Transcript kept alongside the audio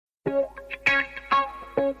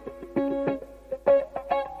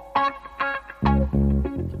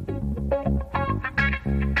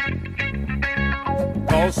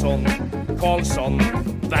Karlsson,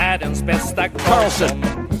 världens bästa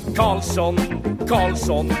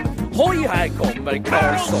Karlsson, hoj här kommer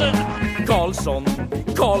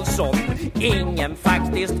Karlsson,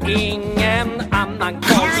 ingen annan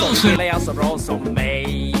Karlsson spelar jag så bra som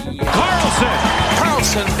mig.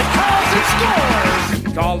 Karlsson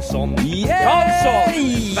scores! Karlsson!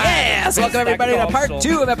 Yes! Welcome everybody to part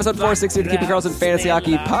 2 of episode 460 of the Keeping Karlsson Fantasy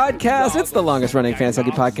Hockey Podcast. It's the longest running fantasy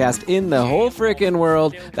hockey podcast in the whole frickin'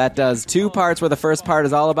 world that does 2 parts where the first part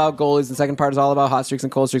is all about goalies and the second part is all about hot streaks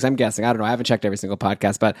and cold streaks. I'm guessing. I don't know. I haven't checked every single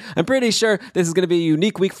podcast, but I'm pretty sure this is going to be a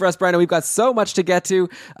unique week for us, Brian, and we've got so much to get to.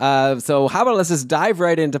 So how about let's just dive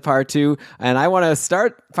right into part 2, and I want to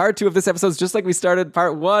start part 2 of this episode just like we started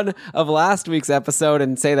part 1 of last week's episode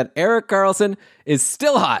and say that Erik Karlsson is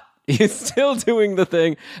still hot. He's still doing the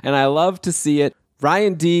thing, and I love to see it.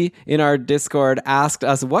 Ryan D in our Discord asked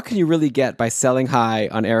us, what can you really get by selling high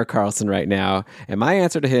on Erik Karlsson right now? And my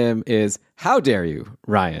answer to him is, how dare you,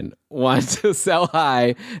 Ryan, want to sell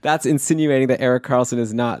high? That's insinuating that Erik Karlsson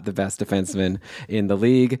is not the best defenseman in the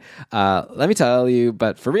league. Let me tell you,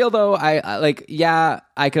 but for real though, I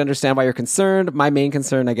can understand why you're concerned. My main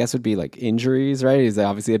concern, I guess, would be like injuries, right? He's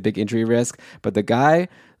obviously a big injury risk, but the guy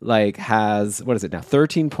has,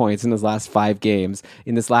 13 points in his last 5 games.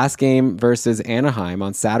 In this last game versus Anaheim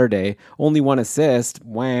on Saturday, only 1 assist,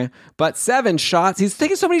 but 7 shots. He's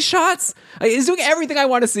taking so many shots. He's doing everything I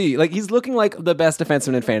want to see. He's looking like the best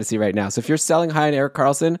defenseman in fantasy right now. So if you're selling high on Erik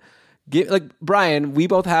Karlsson, Brian, we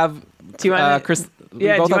both have Chris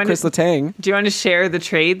Letang. Do you want to share the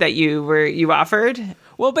trade that you offered?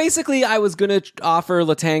 Well, basically, I was going to offer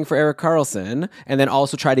Letang for Erik Karlsson and then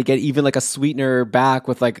also try to get even a sweetener back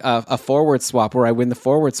with a forward swap where I win the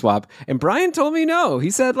forward swap. And Brian told me no.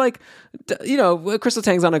 He said, Chris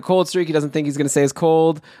Letang's on a cold streak. He doesn't think he's going to stay as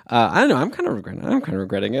cold. I don't know. I'm kind of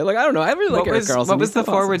regretting it. I don't know. I really like Erik Karlsson. What was the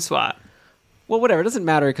forward swap? Well, whatever. It doesn't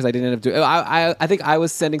matter because I didn't end up doing. I think I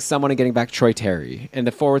was sending someone and getting back Troy Terry, and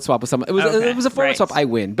the forward swap was someone. It was a forward swap. I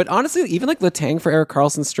win, but honestly, even Letang for Erik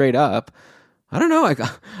Karlsson straight up, I don't know.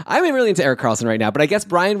 I'm really into Erik Karlsson right now, but I guess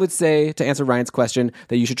Brian would say, to answer Ryan's question,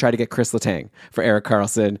 that you should try to get Chris Letang for Erik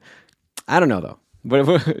Karlsson. I don't know though.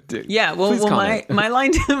 Yeah. Well, my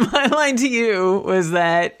line to you was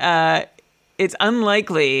that it's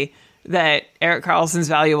unlikely that Erik Karlsson's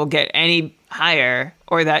value will get any higher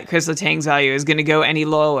or that Chris Letang's value is going to go any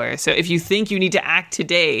lower. So if you think you need to act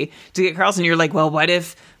today to get Karlsson, you're like, well, what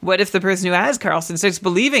if the person who has Karlsson starts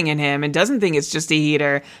believing in him and doesn't think it's just a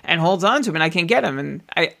heater and holds on to him and I can get him? And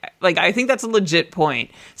I think that's a legit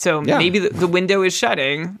point. So maybe the window is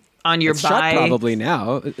shutting on your buy. Shut probably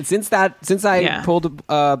now. Since I pulled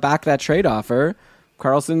back that trade offer,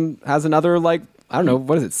 Karlsson has another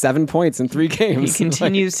 7 points in 3 games. He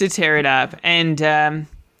continues to tear it up. And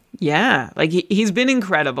he's been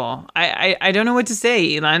incredible. I don't know what to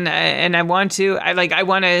say, Elon, and I don't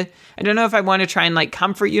know if I want to try and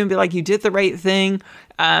comfort you and be like, you did the right thing.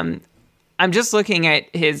 I'm just looking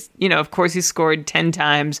at his, of course he scored 10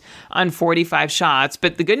 times on 45 shots,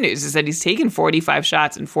 but the good news is that he's taken 45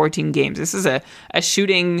 shots in 14 games. This is a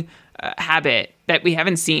shooting habit that we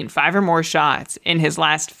haven't seen. 5 or more shots in his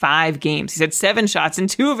last 5 games. He's had 7 shots in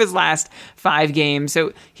 2 of his last 5 games.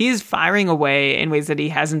 So he's firing away in ways that he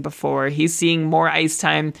hasn't before. He's seeing more ice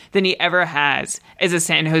time than he ever has as a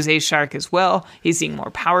San Jose Shark as well. He's seeing more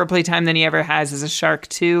power play time than he ever has as a Shark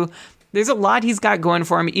too. There's a lot he's got going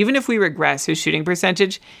for him. Even if we regress his shooting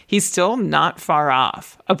percentage, he's still not far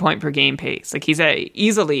off a point per game pace. He's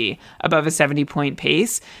easily above a 70-point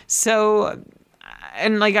pace. So,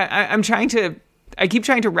 and I keep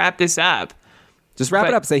trying to wrap this up. Just wrap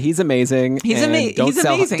it up. Say he's amazing. He's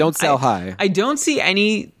amazing. Don't sell high. I don't see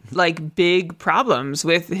any big problems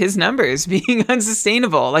with his numbers being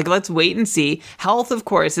unsustainable. Let's wait and see. Health, of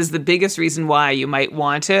course, is the biggest reason why you might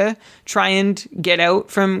want to try and get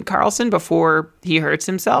out from Karlsson before he hurts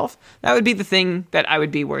himself. That would be the thing that I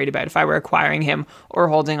would be worried about if I were acquiring him or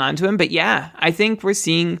holding on to him. But yeah, I think we're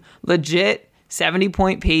seeing legit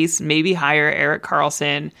 70-point pace, maybe higher Erik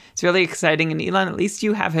Karlsson. It's really exciting. And Elon, at least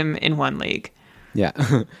you have him in one league. Yeah.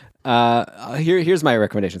 Here's my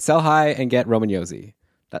recommendation. Sell high and get Roman Josi.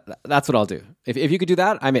 That's what I'll do. If you could do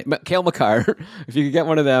that, I'm in. Kale McCarr, if you could get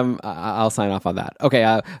one of them, I'll sign off on that.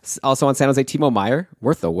 Okay, also on San Jose, Timo Meier,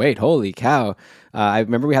 worth the wait. Holy cow. I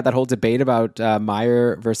remember we had that whole debate about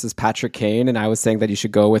Meier versus Patrick Kane, and I was saying that you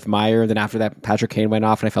should go with Meier, and then after that, Patrick Kane went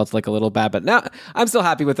off, and I felt like a little bad, but now I'm still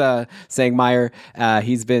happy with saying Meier.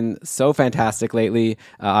 He's been so fantastic lately.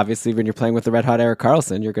 Obviously, when you're playing with the red-hot Erik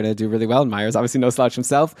Karlsson, you're going to do really well, and Meier's obviously no slouch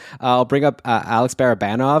himself. I'll bring up Alex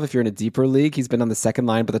Barabanov if you're in a deeper league. He's been on the second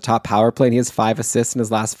line, but the top power play, and he has 5 assists in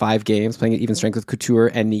his last 5 games, playing at even strength with Couture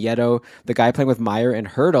and Nieto. The guy playing with Meier and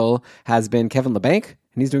Hurdle has been Kevin Labanc,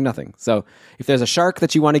 and he's doing nothing. So if there's a shark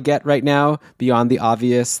that you want to get right now beyond the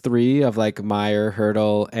obvious 3 of like Meier,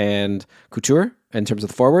 Hurdle, and Couture in terms of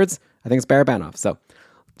the forwards, I think it's Barabanov. So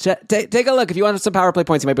take a look. If you want some power play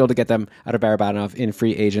points, you might be able to get them out of Barabanov in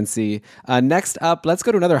free agency. Next up, let's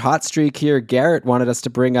go to another hot streak here. Garrett wanted us to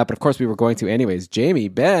bring up, and of course we were going to anyways, Jamie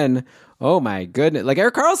Benn. Oh my goodness. Like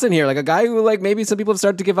Erik Karlsson here, like a guy who like maybe some people have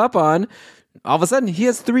started to give up on. All of a sudden, he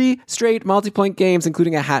has 3 straight multi-point games,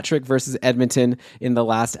 including a hat trick versus Edmonton in the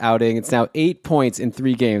last outing. It's now 8 points in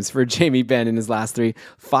 3 games for Jamie Benn in his last 3.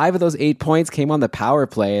 5 of those 8 points came on the power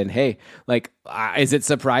play. And hey, like, is it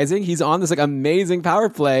surprising? He's on this like amazing power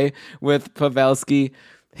play with Pavelski,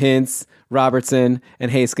 Hintz, Robertson,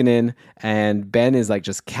 and Heiskanen, and Ben is like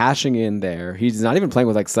just cashing in there. He's not even playing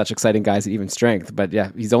with like such exciting guys at even strength, but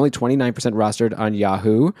yeah, he's only 29% rostered on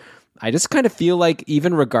Yahoo. I just kind of feel like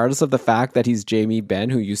even regardless of the fact that he's Jamie Benn,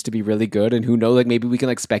 who used to be really good, and who knows, like maybe we can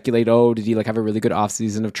like speculate, oh, did he like have a really good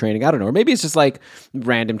offseason of training? I don't know. Or maybe it's just like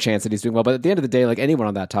random chance that he's doing well. But at the end of the day, like anyone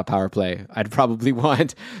on that top power play, I'd probably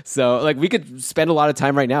want. So like we could spend a lot of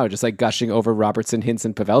time right now just like gushing over Robertson, Hintz,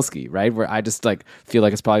 and Pavelski, right? Where I just like feel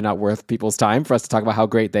like it's probably not worth people's time for us to talk about how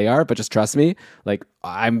great they are. But just trust me, like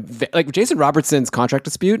like Jason Robertson's contract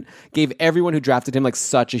dispute gave everyone who drafted him like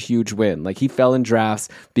such a huge win. Like he fell in drafts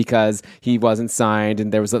because he wasn't signed,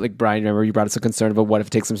 and there was like Brian, remember you brought us a concern about what if it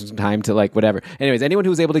takes him some time to like whatever. Anyways, anyone who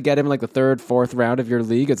was able to get him in like the 3rd, 4th round of your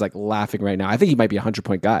league is like laughing right now. I think he might be a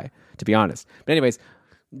 100-point guy, to be honest. But anyways,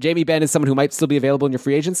 Jamie Benn is someone who might still be available in your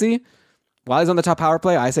free agency. While he's on the top power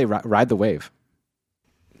play, I say ride the wave.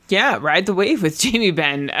 Yeah, ride the wave with Jamie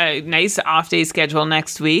Benn. A nice off-day schedule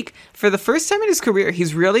next week. For the first time in his career,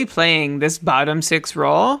 he's really playing this bottom 6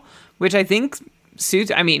 role, which I think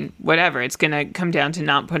suits, I mean, whatever. It's going to come down to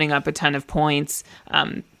not putting up a ton of points,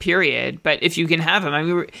 period. But if you can have him, I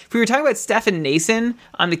mean, if we were talking about Stefan Nason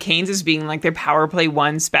on the Canes as being like their power play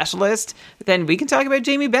 1 specialist, then we can talk about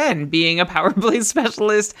Jamie Benn being a power play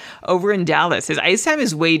specialist over in Dallas. His ice time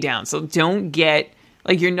is way down, so don't get,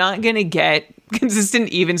 like, you're not going to get consistent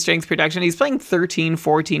even strength production. He's playing 13,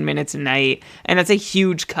 14 minutes a night, and that's a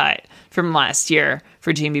huge cut from last year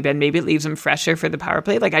for Jamie Benn. Maybe it leaves him fresher for the power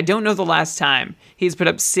play. Like, I don't know the last time he's put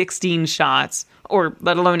up 16 shots, or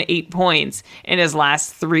let alone 8 points in his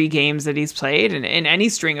last 3 games that he's played, in any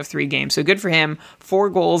string of 3 games. So good for him. 4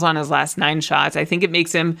 goals on his last 9 shots. I think it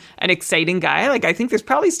makes him an exciting guy. Like, I think there's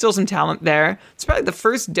probably still some talent there. It's probably the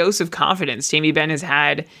first dose of confidence Jamie Benn has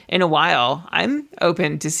had in a while. I'm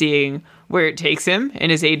open to seeing where it takes him in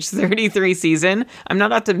his age 33 season. I'm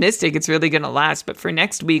not optimistic it's really going to last, but for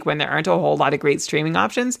next week when there aren't a whole lot of great streaming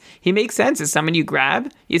options, he makes sense as someone you grab,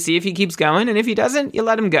 you see if he keeps going, and if he doesn't, you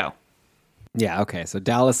let him go. Yeah, okay. So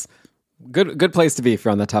Dallas, good place to be if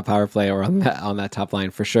you're on the top power play or on that top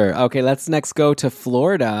line for sure. Okay, let's next go to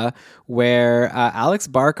Florida, where Alex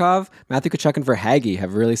Barkov, Matthew Tkachuk, and Verhaeghe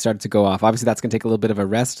have really started to go off. Obviously, that's going to take a little bit of a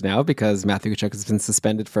rest now because Matthew Tkachuk has been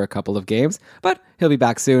suspended for a couple of games, but he'll be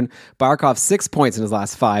back soon. Barkov, 6 points in his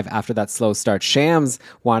last 5 after that slow start. Shams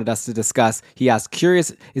wanted us to discuss. He asked,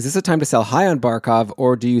 curious, is this a time to sell high on Barkov,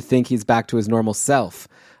 or do you think he's back to his normal self?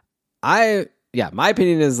 My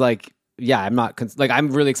opinion is like, yeah,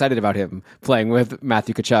 I'm really excited about him playing with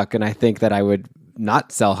Matthew Tkachuk, and I think that I would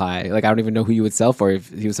not sell high. Like, I don't even know who you would sell for if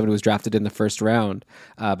he was someone who was drafted in the first round.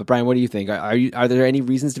 But Brian, what do you think? Are there any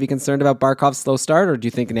reasons to be concerned about Barkov's slow start, or do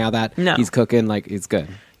you think now that he's cooking, like, it's good?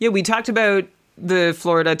 Yeah, we talked about the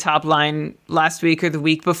Florida top line last week or the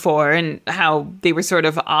week before and how they were sort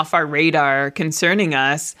of off our radar concerning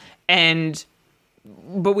us,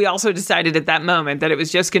 but we also decided at that moment that it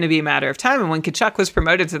was just going to be a matter of time. And when Tkachuk was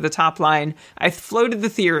promoted to the top line, I floated the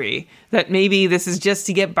theory that maybe this is just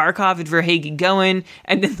to get Barkov and Verhaeghe going,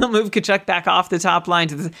 and then they'll move Tkachuk back off the top line.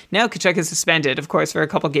 Now Tkachuk is suspended, of course, for a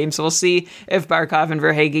couple games. So we'll see if Barkov and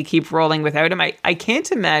Verhaeghe keep rolling without him. I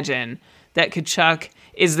can't imagine that Tkachuk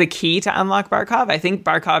is the key to unlock Barkov. I think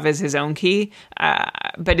Barkov is his own key,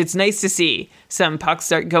 but it's nice to see some pucks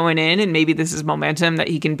start going in, and maybe this is momentum that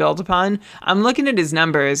he can build upon. I'm looking at his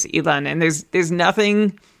numbers, Elon, and there's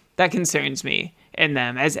nothing that concerns me in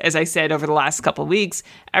them. As I said over the last couple of weeks,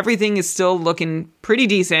 everything is still looking pretty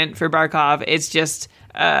decent for Barkov. It's just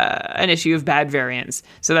an issue of bad variance.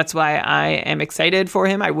 So that's why I am excited for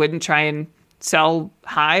him. I wouldn't try and sell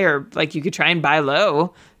high, or like you could try and buy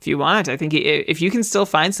low if you want. I think if you can still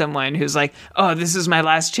find someone who's like, oh, this is my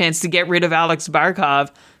last chance to get rid of Alex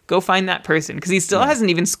Barkov, go find that person, because he still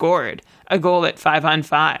hasn't even scored a goal at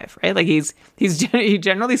 5-on-5, right? Like he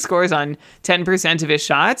generally scores on 10% of his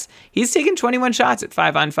shots. He's taken 21 shots at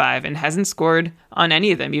 5-on-5 and hasn't scored on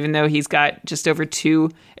any of them, even though he's got just over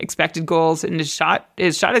 2 expected goals, and his shot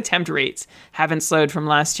attempt rates haven't slowed from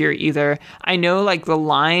last year either. I know like the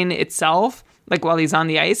line itself, like while he's on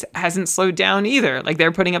the ice, hasn't slowed down either. Like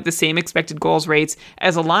they're putting up the same expected goals rates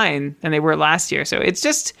as a line than they were last year. So it's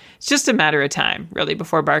just a matter of time, really,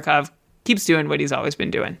 before Barkov keeps doing what he's always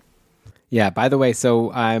been doing. Yeah, by the way, so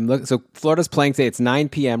Florida's playing today. It's 9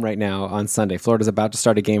 p.m. right now on Sunday. Florida's about to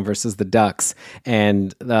start a game versus the Ducks.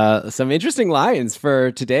 And some interesting lines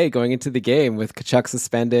for today going into the game with Tkachuk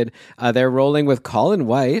suspended. They're rolling with Colin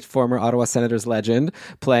White, former Ottawa Senators legend,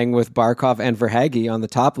 playing with Barkov and Verhaeghe on the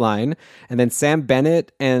top line. And then Sam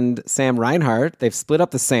Bennett and Sam Reinhart, they've split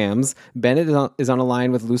up the Sams. Bennett is on a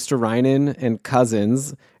line with Luostarinen and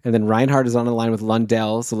Cousins. And then Reinhart is on a line with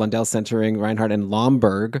Lundell. So Lundell centering Reinhart and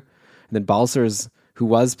Lomberg. And then Balcers, who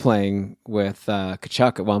was playing with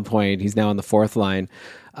Tkachuk at one point, he's now on the fourth line.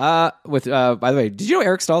 By the way, did you know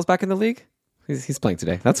Eric Stahl's back in the league? He's playing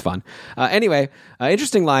today. That's fun. Anyway,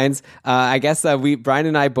 interesting lines. I guess Brian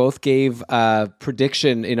and I both gave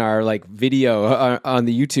prediction in our video on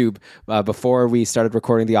the YouTube before we started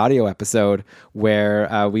recording the audio episode,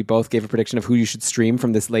 where we both gave a prediction of who you should stream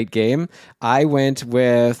from this late game. I went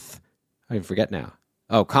with, I forget now.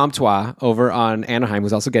 Oh, Comtois over on Anaheim,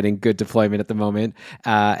 who's also getting good deployment at the moment.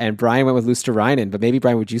 And Brian went with Luostarinen. But maybe,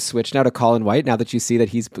 Brian, would you switch now to Colin White now that you see that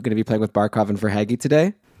he's going to be playing with Barkov and Verhaeghe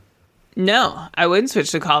today? No, I wouldn't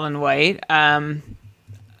switch to Colin White.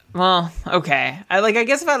 Well, okay. I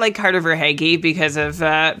guess if I like Carter Verhaeghe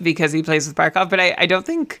because he plays with Barkov, but I don't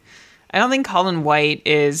think Colin White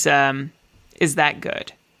is that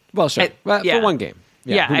good. Well, sure. For one game.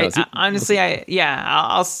 Yeah, honestly,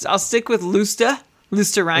 I'll stick with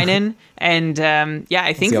Luostarinen, and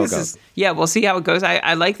I think this is we'll see how it goes.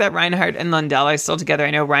 I like that Reinhart and Lundell are still together.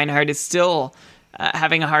 I know Reinhart is still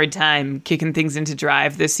having a hard time kicking things into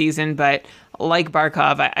drive this season, but like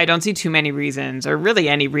Barkov, I don't see too many reasons, or really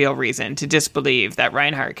any real reason, to disbelieve that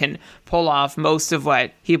Reinhart can pull off most of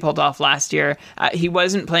what he pulled off last year. He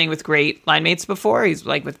wasn't playing with great line mates before. He's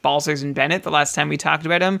like with Balcers and Bennett the last time we talked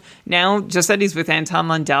about him. Now, just that he's with Anton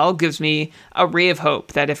Lundell gives me a ray of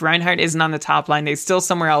hope that if Reinhart isn't on the top line, there's still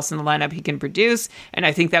somewhere else in the lineup he can produce. And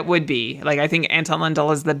I think that would be, I think Anton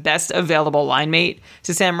Lundell is the best available line mate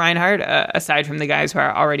to Sam Reinhart, aside from the guys who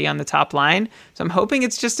are already on the top line. So I'm hoping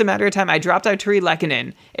it's just a matter of time. I dropped out Turi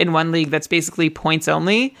Lehkonen in one league that's basically points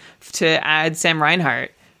only to add Sam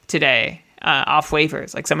Reinhart today off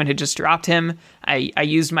waivers. Like someone had just dropped him. I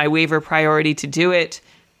used my waiver priority to do it.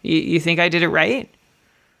 You think I did it right?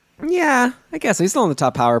 Yeah, I guess he's still on the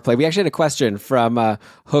top power play. We actually had a question from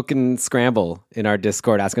Hook and Scramble in our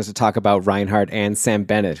Discord asking us to talk about Reinhart and Sam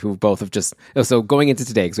Bennett, who both have just... So going into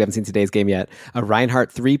today, because we haven't seen today's game yet,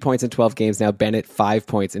 Reinhart 3 points in 12 games. Now Bennett 5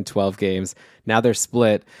 points in 12 games. Now they're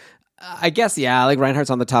split. I guess, Reinhardt's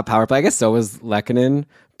on the top power play. I guess so is Lehkonen,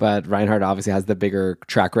 but Reinhart obviously has the bigger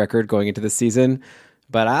track record going into this season.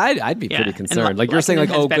 But I'd be pretty concerned. Like you're saying,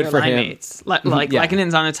 good for him. Mates.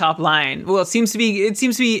 Lehkonen's on the top line. Well, it seems to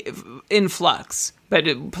be in flux, but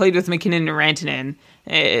it played with McKinnon and Rantanen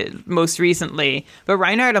most recently. But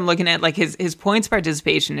Reinhart, I'm looking at his points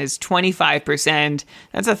participation is 25%.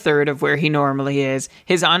 That's a third of where he normally is.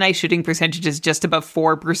 His on-ice shooting percentage is just above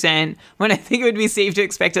 4%, when I think it would be safe to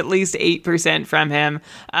expect at least 8% from him.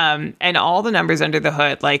 And all the numbers under the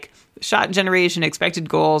hood, shot generation, expected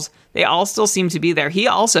goals, they all still seem to be there. He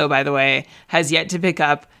also, by the way, has yet to pick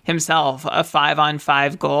up himself a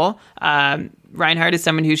 5-on-5 goal. Reinhart is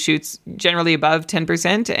someone who shoots generally above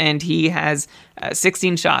 10%, and he has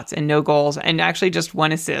 16 shots and no goals, and actually just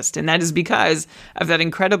 1 assist. And that is because of that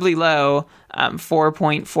incredibly low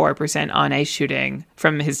 4.4% on-ice shooting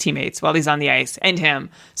from his teammates while he's on the ice, and him.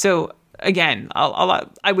 So, again,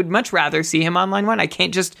 I would much rather see him on line one. I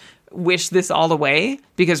can't just wish this all away,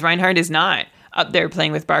 because Reinhart is not up there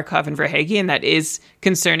playing with Barkov and Verhaeghe, and that is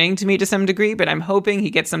concerning to me to some degree, but I'm hoping he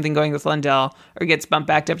gets something going with Lundell or gets bumped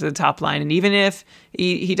back up to the top line. And even if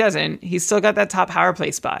he doesn't, he's still got that top power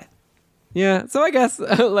play spot. Yeah, so I guess,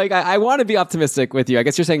 I want to be optimistic with you. I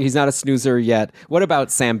guess you're saying he's not a snoozer yet. What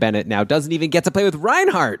about Sam Bennett now? Doesn't even get to play with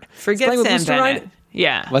Reinhart. Forget Sam Bennett.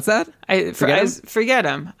 Yeah. What's that? Forget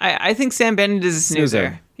him. I think Sam Bennett is a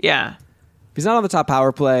snoozer. Yeah. If he's not on the top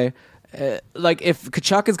power play, like if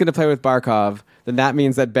Tkachuk is going to play with Barkov, then that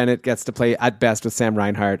means that Bennett gets to play at best with Sam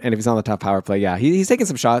Reinhart. And if he's on the top power play, yeah, he's taking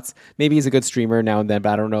some shots. Maybe he's a good streamer now and then, but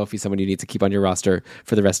I don't know if he's someone you need to keep on your roster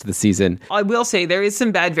for the rest of the season. I will say there is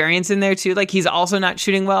some bad variance in there too. Like he's also not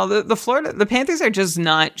shooting well. The Panthers are just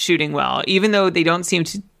not shooting well, even though they don't seem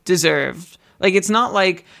to deserve. Like, it's not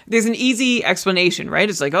like there's an easy explanation, right?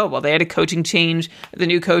 It's like, oh, well, they had a coaching change. The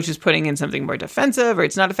new coach is putting in something more defensive or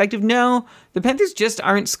it's not effective. No, the Panthers just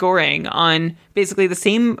aren't scoring on basically the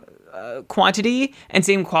same quantity and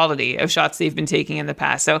same quality of shots they've been taking in the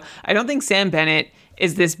past. So I don't think Sam Bennett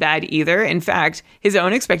is this bad either. In fact, his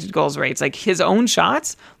own expected goals rates, like his own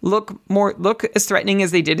shots, look as threatening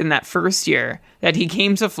as they did in that first year that he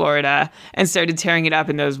came to Florida and started tearing it up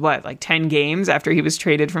in those 10 games after he was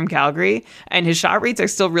traded from Calgary, and his shot rates are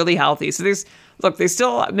still really healthy. So there's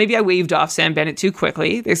still, maybe I waved off Sam Bennett too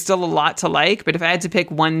quickly. There's still a lot to like, but if I had to pick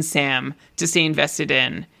one Sam to stay invested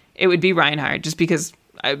in, it would be Reinhart, just because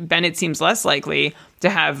Bennett seems less likely to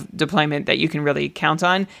have deployment that you can really count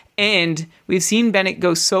on. And we've seen Bennett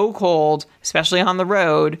go so cold, especially on the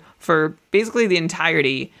road, for basically the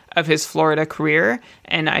entirety of his Florida career.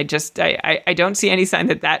 And I don't see any sign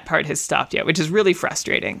that part has stopped yet, which is really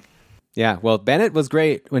frustrating. Yeah, well, Bennett was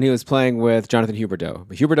great when he was playing with Jonathan Huberdeau.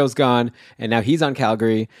 But Huberdeau's gone, and now he's on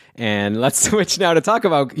Calgary. And let's switch now to talk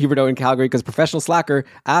about Huberdeau in Calgary, because Professional Slacker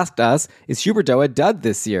asked us, is Huberdeau a dud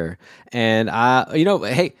this year? And,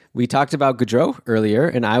 hey, we talked about Gaudreau earlier,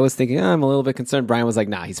 and I was thinking, I'm a little bit concerned. Brian was like,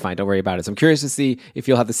 nah, he's fine, don't worry about it. So I'm curious to see if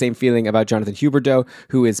you'll have the same feeling about Jonathan Huberdeau,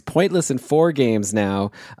 who is pointless in 4 games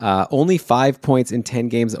now, only 5 points in 10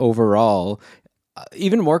 games overall.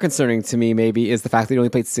 Even more concerning to me, maybe, is the fact that he only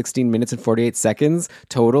played 16 minutes and 48 seconds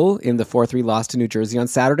total in the 4-3 loss to New Jersey on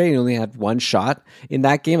Saturday. And he only had 1 shot in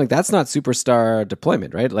that game. Like, that's not superstar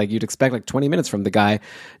deployment, right? Like, you'd expect 20 minutes from the guy.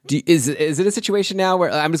 Is it a situation now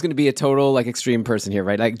where I'm just going to be a total extreme person here,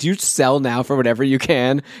 right? Like, do you sell now for whatever you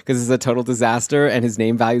can because it's a total disaster and his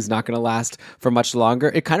name value is not going to last for much longer?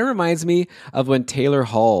 It kind of reminds me of when Taylor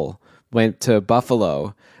Hall went to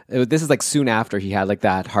Buffalo. This is soon after he had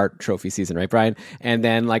that Hart Trophy season, right, Brian? And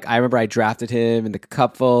then I remember I drafted him in the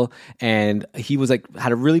Cupful, and he was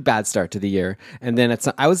had a really bad start to the year. And then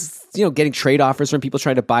I was getting trade offers from people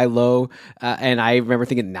trying to buy low, and I remember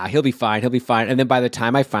thinking, nah, he'll be fine. And then by the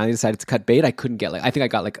time I finally decided to cut bait, I couldn't get I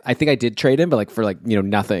think I did trade him, but for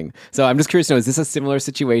nothing. So I'm just curious to know, is this a similar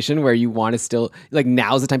situation where you want to still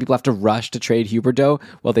now's the time people have to rush to trade Huberdeau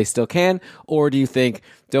while they still can, or do you think,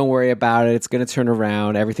 don't worry about it, it's going to turn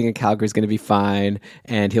around, everything in Calgary is going to be fine,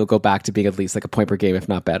 and he'll go back to being at least a point per game, if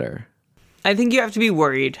not better? I think you have to be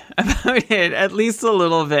worried about it, at least a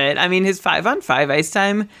little bit. I mean, his 5-on-5 ice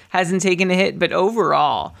time hasn't taken a hit, but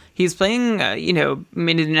overall, he's playing,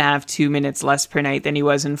 minute and a half, 2 minutes less per night than he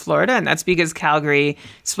was in Florida, and that's because Calgary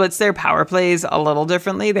splits their power plays a little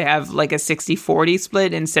differently. They have a 60-40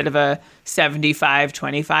 split instead of a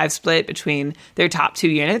 75-25 split between their top 2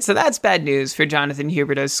 units, so that's bad news for Jonathan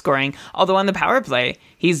Huberdeau's scoring. Although on the power play,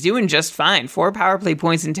 he's doing just fine. 4 power play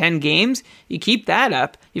points in 10 games. You keep that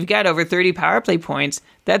up, you've got over 30 power play points.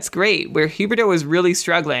 That's great. Where Huberdeau is really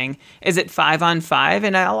struggling is at 5-on-5.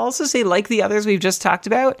 And I'll also say, like the others we've just talked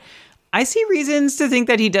about, I see reasons to think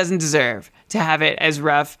that he doesn't deserve to have it as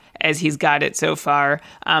rough as he's got it so far.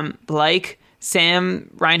 Like Sam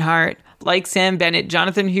Reinhart, like Sam Bennett,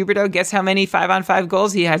 Jonathan Huberdeau, guess how many 5-on-5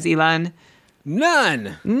 goals he has, Elon?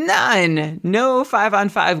 None. No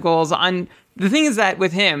 5-on-5 goals. The thing is that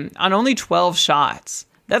with him, on only 12 shots,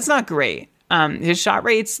 that's not great. His shot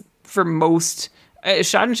rates for most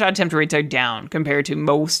shot and shot attempt rates are down compared to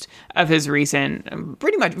most of his recent,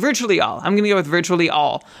 pretty much virtually all. I'm going to go with virtually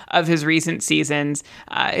all of his recent seasons.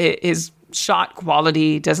 His shot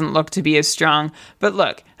quality doesn't look to be as strong. But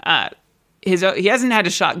look, he hasn't had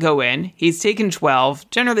a shot go in. He's taken 12.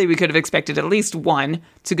 Generally, we could have expected at least 1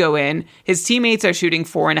 to go in. His teammates are shooting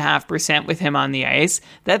 4.5% with him on the ice.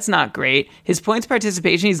 That's not great. His points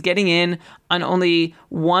participation, he's getting in on only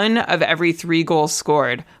 1 of every 3 goals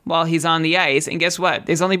scored while he's on the ice. And guess what?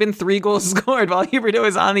 There's only been 3 goals scored while Huberdeau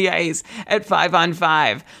is on the ice at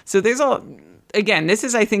 5-on-5. So this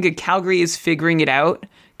is, I think, a Calgary is figuring it out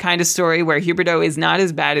kind of story where Huberdeau is not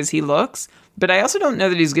as bad as he looks. But I also don't know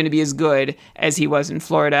that he's going to be as good as he was in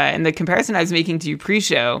Florida. And the comparison I was making to you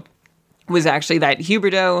pre-show was actually that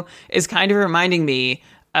Huberdeau is kind of reminding me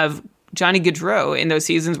of Johnny Gaudreau in those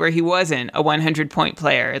seasons where he wasn't a 100-point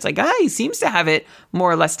player. It's he seems to have it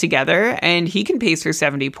more or less together, and he can pace for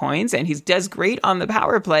 70 points, and he does great on the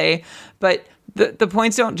power play. But the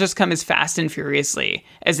points don't just come as fast and furiously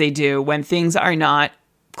as they do when things are not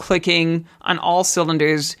clicking on all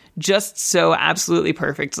cylinders just so absolutely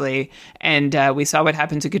perfectly. And we saw what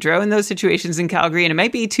happened to Gaudreau in those situations in Calgary. And it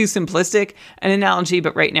might be too simplistic an analogy,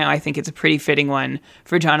 but right now I think it's a pretty fitting one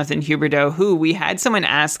for Jonathan Huberdeau, who we had someone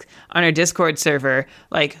ask on our Discord server,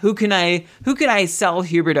 like, who can I sell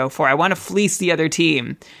Huberdeau for? I want to fleece the other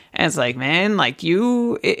team. And it's like, man, like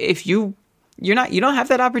you don't have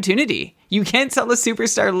that opportunity. You can't sell a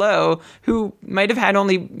superstar low who might have had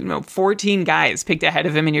only 14 guys picked ahead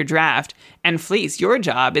of him in your draft and fleece. Your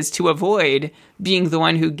job is to avoid being the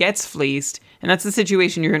one who gets fleeced. And that's the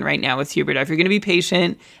situation you're in right now with Huberdeau. If you're going to be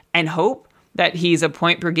patient and hope that he's a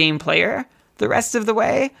point per game player the rest of the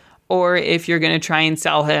way, or if you're going to try and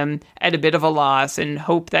sell him at a bit of a loss and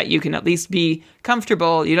hope that you can at least be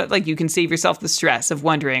comfortable, you can save yourself the stress of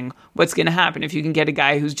wondering what's going to happen if you can get a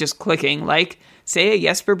guy who's just clicking, like, say, a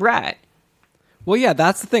Jesper Bratt. Well, yeah,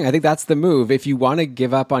 that's the thing. I think that's the move. If you want to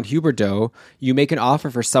give up on Huberdeau, you make an offer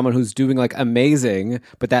for someone who's doing like amazing,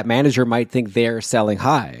 but that manager might think they're selling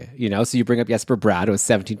high, So you bring up Jesper Bratt, who has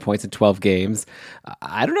 17 points in 12 games.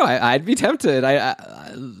 I don't know. I'd be tempted.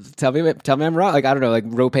 Tell me I'm wrong. Like, I don't know. Like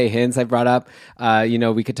Rope Hintz, I brought up.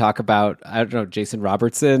 We could talk about, I don't know, Jason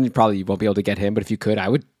Robertson. You won't be able to get him, but if you could, I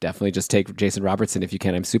would definitely just take Jason Robertson if you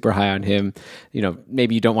can. I'm super high on him.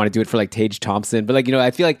 Maybe you don't want to do it for like Tage Thompson, but I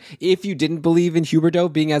feel like if you didn't believe in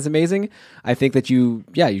Huberdeau being as amazing, I think that you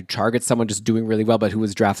target someone just doing really well, but who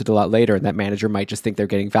was drafted a lot later, and that manager might just think they're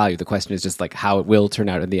getting value. The question is just like how it will turn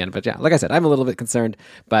out in the end. But yeah, like I said, I'm a little bit concerned,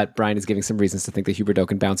 but Brian is giving some reasons to think that Huberdeau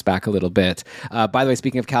can bounce back a little bit. By the way,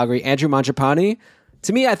 speaking of Calgary, Andrew Mangiapane,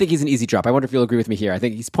 to me, I think he's an easy drop. I wonder if you'll agree with me here. I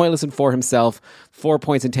think he's pointless and for himself. 4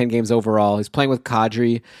 points in 10 games overall. He's playing with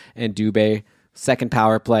Kadri and Dubé. Second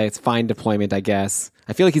power play. It's fine deployment, I guess.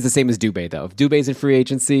 I feel like he's the same as Dubé, though. If Dubé's in free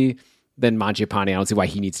agency, then Mangiapane, I don't see why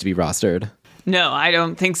he needs to be rostered. No, I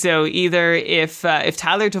don't think so either. If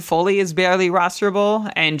Tyler Toffoli is barely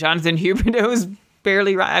rosterable and Jonathan Huberdeau is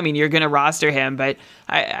barely, you're going to roster him, but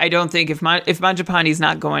I don't think if Mangiapane's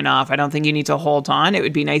not going off, I don't think you need to hold on. It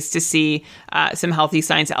would be nice to see some healthy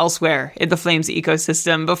signs elsewhere in the Flames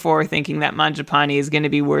ecosystem before thinking that Mangiapane is going to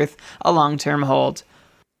be worth a long-term hold.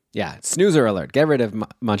 Yeah, snoozer alert. Get rid of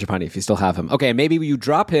Mangiapane if you still have him. Okay, maybe you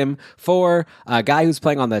drop him for a guy who's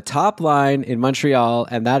playing on the top line in Montreal,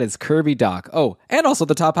 and that is Kirby Dach. Oh, and also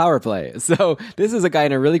the top power play. So this is a guy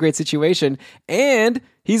in a really great situation, and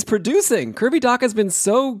he's producing. Kirby Dach has been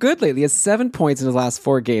so good lately. He has 7 points in his last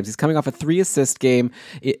 4 games. He's coming off a 3-assist game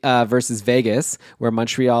versus Vegas, where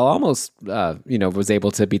Montreal almost, was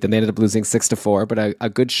able to beat them. They ended up losing 6-4, but a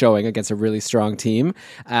good showing against a really strong team.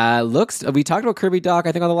 We talked about Kirby Dach,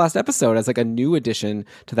 I think, on the last episode as like a new addition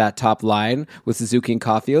to that top line with Suzuki and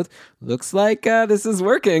Caulfield. Looks like this is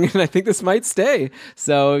working, and I think this might stay.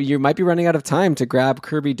 So you might be running out of time to grab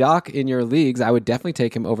Kirby Dach in your leagues. I would definitely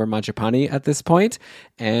take him over Mangiapane at this point.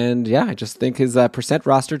 And yeah, I just think his percent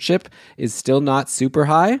rostership is still not super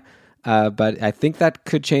high, but I think that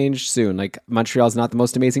could change soon. Like Montreal's not the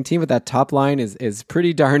most amazing team, but that top line is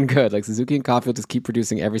pretty darn good. Like Suzuki and Caulfield just keep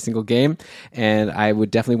producing every single game, and I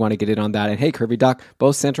would definitely want to get in on that. And hey, Kirby Dach,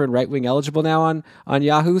 both center and right wing eligible now on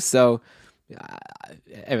Yahoo. So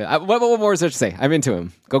what more is there to say? I'm into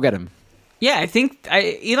him. Go get him. Yeah, I think,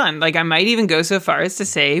 Elon, I might even go so far as to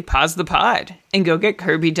say, pause the pod and go get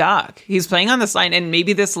Kirby Dach. He's playing on this line, and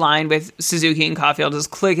maybe this line with Suzuki and Caulfield is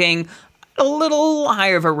clicking a little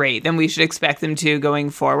higher of a rate than we should expect them to going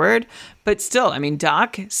forward. But still,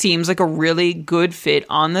 Dach seems like a really good fit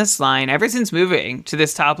on this line. Ever since moving to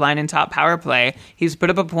this top line and top power play, he's put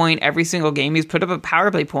up a point every single game. He's put up a power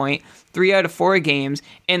play point 3 out of 4 games.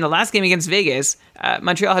 In the last game against Vegas,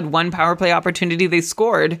 Montreal had 1 power play opportunity. They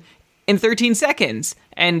scored in 13 seconds,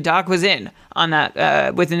 and Dach was in on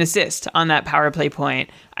that with an assist on that power play point.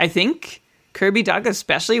 I think Kirby Dach,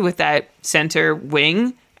 especially with that center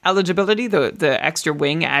wing eligibility, the extra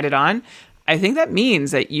wing added on, I think that means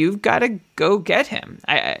that you've got to go get him.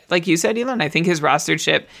 I like you said, Elon, I think his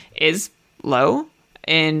rostership is low,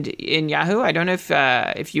 and in Yahoo, I don't know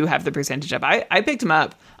if you have the percentage up. I picked him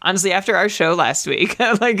up, honestly, after our show last week.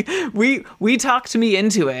 we talked me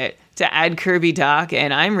into it to add Kirby Dach,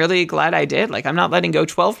 and I'm really glad I did. I'm not letting go.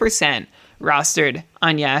 12% rostered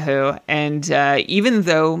on Yahoo, and even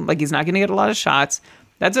though he's not going to get a lot of shots,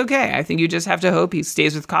 that's okay. I think you just have to hope he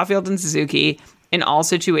stays with Caulfield and Suzuki in all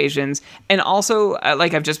situations. And also,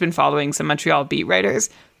 I've just been following some Montreal beat writers.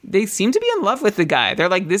 They seem to be in love with the guy. They're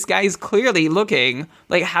like, this guy's clearly looking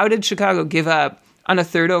like, how did Chicago give up on a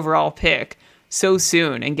 3rd overall pick so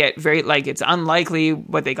soon and get very, it's unlikely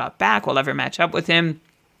what they got back will ever match up with him.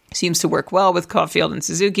 seems to work well with Caulfield and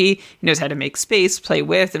Suzuki. He knows how to make space, play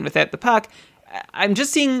with and without the puck. I'm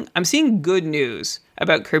seeing good news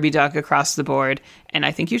about Kirby Dach across the board, and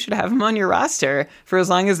I think you should have him on your roster for as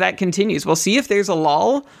long as that continues. We'll see if there's a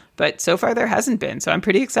lull, but so far there hasn't been, so I'm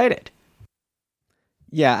pretty excited.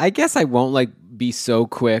 Yeah, I guess I won't be so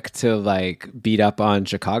quick to beat up on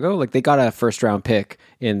Chicago. Like they got a first round pick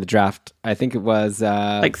in the draft. I think it was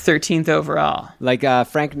 13th overall.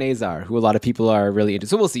 Frank Nazar, who a lot of people are really into.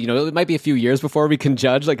 So we'll see. It might be a few years before we can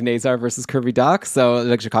judge Nazar versus Kirby Dach.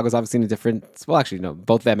 So Chicago's obviously in a different. Well, actually, no,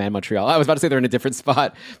 both them and Montreal. I was about to say they're in a different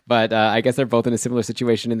spot, but I guess they're both in a similar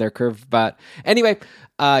situation in their curve. But anyway,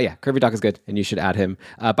 Kirby Dach is good, and you should add him.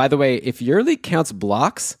 By the way, if your league counts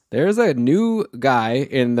blocks, there's a new guy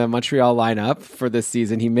in the Montreal lineup for this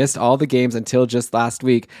season. He missed all the games until just last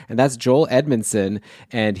week, and that's Joel Edmondson.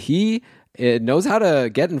 And he knows how to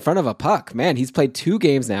get in front of a puck. Man, he's played 2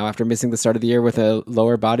 games now after missing the start of the year with a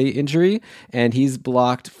lower body injury, and he's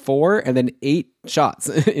blocked 4 and then 8 shots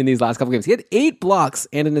in these last couple games. He had 8 blocks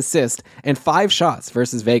and an assist and 5 shots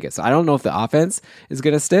versus Vegas. So I don't know if the offense is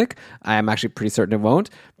going to stick. I'm actually pretty certain it won't.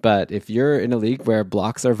 But if you're in a league where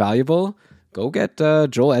blocks are valuable, go get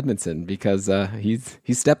Joel Edmondson because he's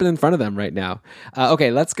stepping in front of them right now.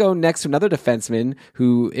 Okay, let's go next to another defenseman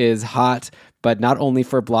who is hot, but not only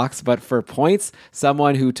for blocks, but for points.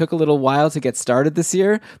 Someone who took a little while to get started this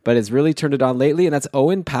year, but has really turned it on lately, and that's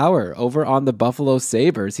Owen Power over on the Buffalo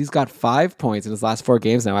Sabres. He's got 5 points in his last 4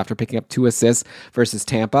 games now after picking up 2 assists versus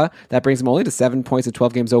Tampa. That brings him only to 7 points in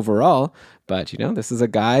 12 games overall. But, this is a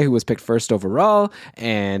guy who was picked first overall,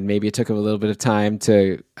 and maybe it took him a little bit of time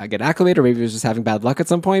to get acclimated, or maybe he was just having bad luck at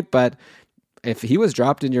some point. But if he was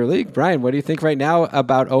dropped in your league, Brian, what do you think right now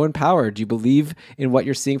about Owen Power? Do you believe in what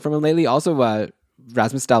you're seeing from him lately? Also,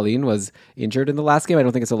 Rasmus Dahlin was injured in the last game. I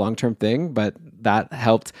don't think it's a long-term thing, but that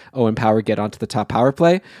helped Owen Power get onto the top power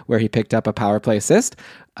play where he picked up a power play assist.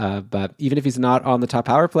 But even if he's not on the top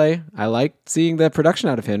power play, I like seeing the production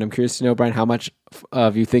out of him. I'm curious to know, Brian, how much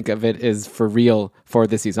of you think of it is for real for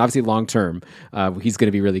this season? Obviously, long-term, he's going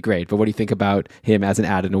to be really great. But what do you think about him as an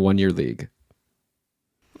add in a 1-year league?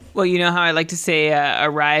 Well, you know how I like to say a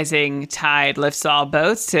rising tide lifts all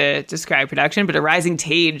boats to describe production, but a rising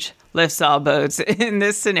tage lifts all boats. In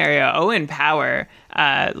this scenario, Owen Power,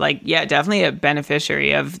 definitely a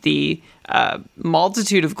beneficiary of the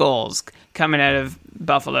multitude of goals coming out of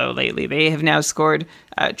Buffalo lately. They have now scored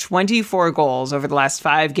 24 goals over the last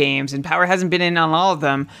 5 games, and Power hasn't been in on all of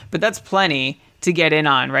them, but that's plenty to get in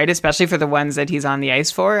on, right? Especially for the ones that he's on the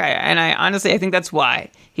ice for. I honestly think that's why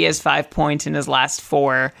he has 5 points in his last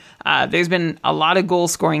 4. There's been a lot of goal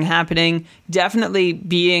scoring happening. Definitely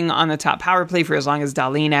being on the top power play for as long as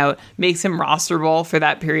Dahlin out makes him rosterable for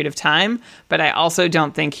that period of time. But I also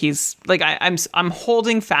don't think he's I'm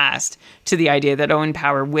holding fast to the idea that Owen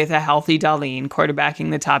Power with a healthy Dahlin quarterbacking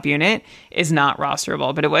the top unit is not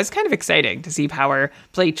rosterable. But it was kind of exciting to see Power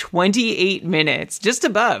play 28 minutes, just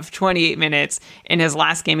above 28 minutes in his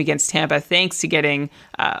last game against Tampa, thanks to getting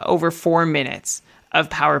over 4 minutes of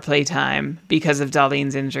power play time because of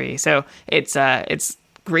Dahlin's injury. So it's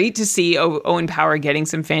great to see Owen Power getting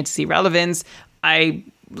some fantasy relevance.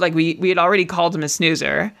 We had already called him a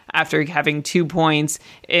snoozer after having 2 points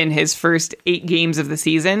in his first 8 games of the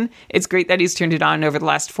season. It's great that he's turned it on over the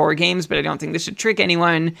last 4 games, but I don't think this should trick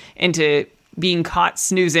anyone into being caught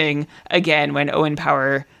snoozing again when Owen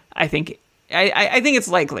Power, I think it's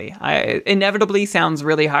likely. Inevitably sounds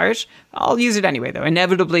really harsh. I'll use it anyway, though.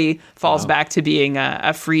 Inevitably falls back to being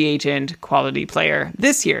a free agent quality player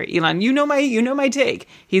this year. Elon, you know my take.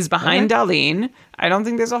 He's behind Dahlin. I don't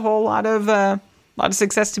think there's a whole lot of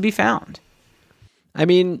success to be found. I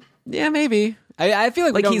mean, yeah, maybe. I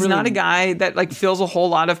feel like he's not a guy that fills a whole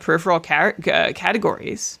lot of peripheral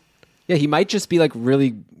categories. Yeah, he might just be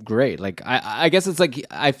really great. I guess it's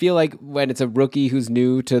I feel like when it's a rookie who's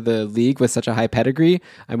new to the league with such a high pedigree,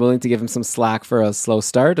 I'm willing to give him some slack for a slow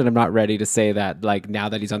start, and I'm not ready to say that now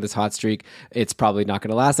that he's on this hot streak, it's probably not going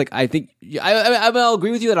to last. I think I'll agree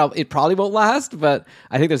with you that it probably won't last, but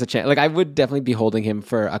I think there's a chance. I would definitely be holding him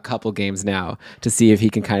for a couple games now to see if he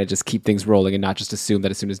can kind of just keep things rolling and not just assume that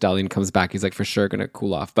as soon as Dahlin comes back, he's for sure going to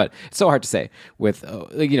cool off. But it's so hard to say with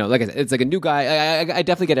like I said, it's a new guy. I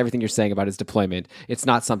definitely get everything you're saying about his deployment. It's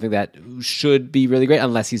not something that should be really great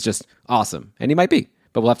unless he's just awesome, and he might be.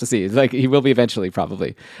 but we'll have to see. Like, he will be eventually,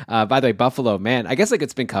 probably. By the way, Buffalo, man, I guess like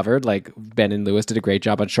it's been covered. Like, Ben and Lewis did a great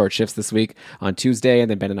job on short shifts this week on Tuesday, and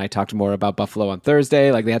then Ben and I talked more about Buffalo on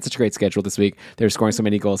Thursday. Like, they had such a great schedule this week. They're scoring so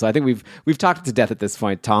many goals. So I think we've talked to death at this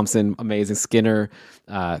point. Thompson, amazing. Skinner,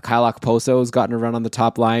 Kyle Okposo's gotten a run on the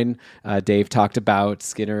top line. Dave talked about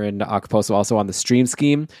Skinner and Okposo also on the stream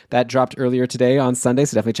scheme that dropped earlier today on Sunday.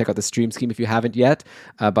 So definitely check out the stream scheme if you haven't yet.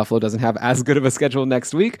 Buffalo doesn't have as good of a schedule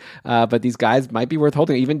next week, but these guys might be worth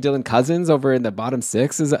holding. Even Dylan Cousins over in the bottom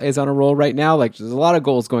six is on a roll right now. Like, there's a lot of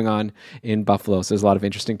goals going on in Buffalo, so there's a lot of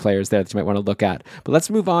interesting players there that you might want to look at. But let's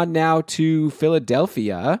move on now to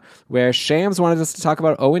Philadelphia, where Shams wanted us to talk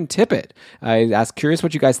about Owen Tippett. I asked, curious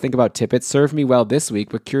what you guys think about Tippett. Served me well this week,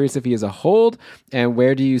 but curious if he is a hold, and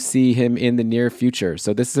where do you see him in the near future?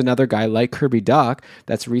 So this is another guy like Kirby Dach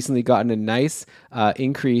that's recently gotten a nice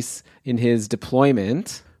increase in his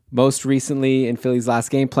deployment. Most recently in Philly's last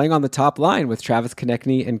game, playing on the top line with Travis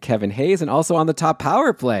Konechny and Kevin Hayes, and also on the top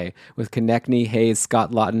power play with Konechny, Hayes,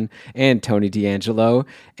 Scott Laughton, and Tony DeAngelo.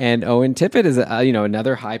 And Owen Tippett is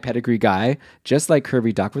another high pedigree guy, just like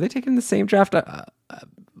Kirby Dach. Were they taken in the same draft?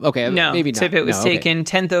 Okay, no, maybe not. Tippett was taken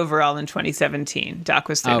 10th overall in 2017. Dach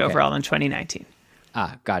was 3rd overall in 2019.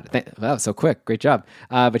 Got it. That was so quick. Great job.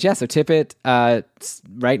 But yeah, so Tippett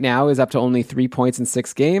right now is up to only 3 points in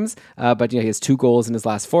 6 games. But he has 2 goals in his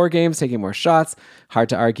last 4 games, taking more shots. Hard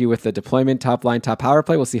to argue with the deployment, top line, top power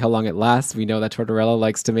play. We'll see how long it lasts. We know that Tortorella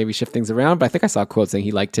likes to maybe shift things around, but I think I saw a quote saying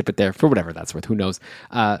he liked Tippett there for whatever that's worth. Who knows?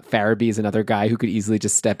 Farabee is another guy who could easily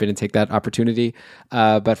just step in and take that opportunity.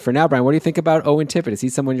 But for now, Brian, what do you think about Owen Tippett? Is he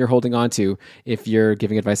someone you're holding on to if you're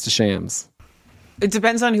giving advice to Shams? It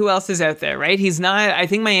depends on who else is out there, right? He's not, I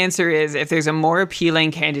think my answer is if there's a more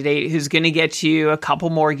appealing candidate who's going to get you a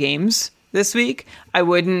couple more games this week, I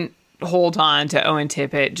wouldn't hold on to Owen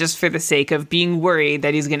Tippett just for the sake of being worried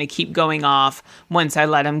that he's going to keep going off once I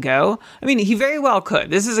let him go. I mean, he very well could.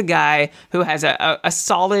 This is a guy who has a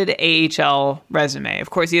solid AHL resume. Of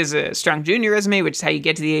course, he has a strong junior resume, which is how you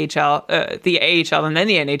get to the AHL and then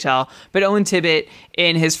the NHL. But Owen Tippett,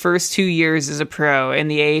 in his first 2 years as a pro in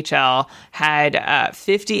the AHL, had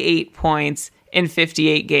 58 points in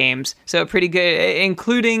 58 games. So pretty good,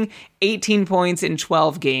 including 18 points in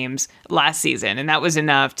 12 games last season. And that was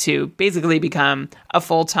enough to basically become a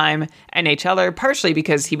full-time NHLer, partially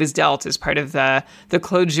because he was dealt as part of the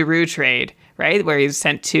Claude Giroux trade, right? Where he was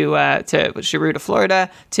sent to Giroux to Florida.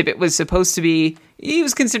 Tippett was supposed to be, he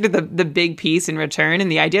was considered the big piece in return. And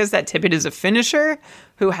the idea is that Tippett is a finisher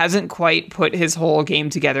who hasn't quite put his whole game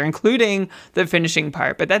together, including the finishing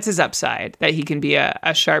part. But that's his upside, that he can be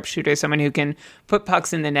a sharpshooter, someone who can put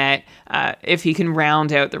pucks in the net if he can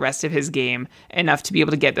round out the rest of his game enough to be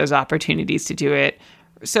able to get those opportunities to do it.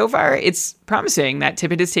 So far, it's promising that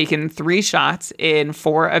Tippett has taken 3 shots in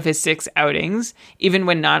 4 of his 6 outings, even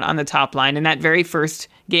when not on the top line. In that very first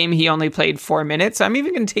game, he only played 4 minutes. So I'm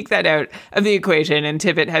even going to take that out of the equation. And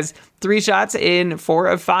Tippett has 3 shots in 4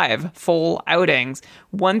 of 5 full outings.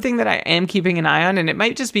 One thing that I am keeping an eye on, and it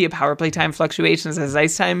might just be a power play time fluctuations as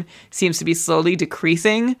ice time seems to be slowly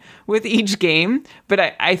decreasing with each game.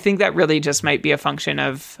 But I think that really just might be a function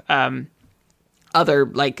of other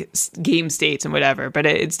like game states and whatever, but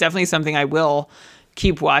it's definitely something I will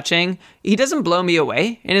keep watching. He doesn't blow me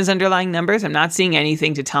away in his underlying numbers. I'm not seeing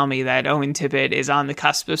anything to tell me that Owen Tippett is on the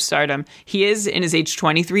cusp of stardom. He is in his age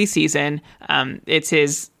 23 season. It's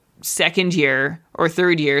his third year,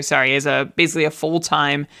 as basically a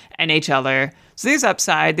full-time NHLer. So there's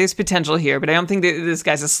upside, there's potential here, but I don't think that this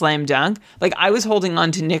guy's a slam dunk. Like, I was holding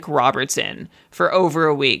on to Nick Robertson for over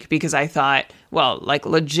a week because I thought, well, like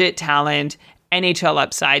legit talent, NHL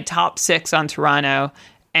upside, top 6 on Toronto,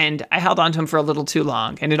 and I held on to him for a little too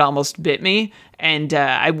long, and it almost bit me, and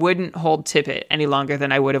I wouldn't hold Tippett any longer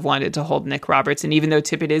than I would have wanted to hold Nick Robertson, even though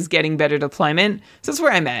Tippett is getting better deployment. So that's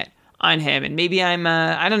where I'm at on him, and maybe I'm,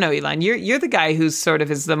 I don't know, Elon, you're the guy who's sort of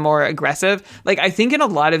is the more aggressive. Like, I think in a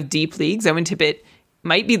lot of deep leagues, Owen Tippett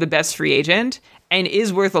might be the best free agent, and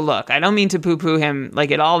is worth a look. I don't mean to poo-poo him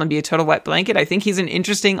like at all and be a total wet blanket. I think he's an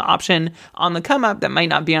interesting option on the come-up that might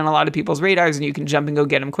not be on a lot of people's radars, and you can jump and go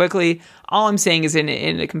get him quickly. All I'm saying is in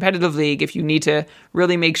a competitive league, if you need to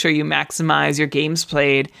really make sure you maximize your games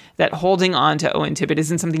played, that holding on to Owen Tippett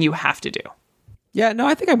isn't something you have to do. Yeah, no,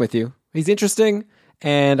 I think I'm with you. He's interesting.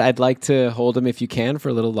 And I'd like to hold him if you can for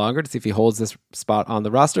a little longer to see if he holds this spot on the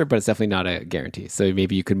roster, but it's definitely not a guarantee. So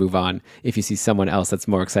maybe you could move on if you see someone else that's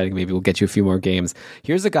more exciting. Maybe we'll get you a few more games.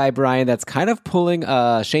 Here's a guy, Brian, that's kind of pulling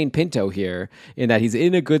Shane Pinto here in that he's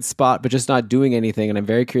in a good spot, but just not doing anything. And I'm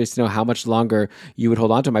very curious to know how much longer you would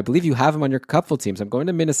hold on to him. I believe you have him on your Cupful team. So I'm going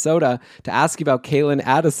to Minnesota to ask you about Kalen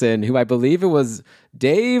Addison, who I believe it was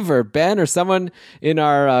Dave or Ben or someone in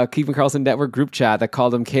our Keeping Karlsson Network group chat that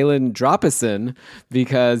called him Kalen Dropison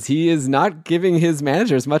because he is not giving his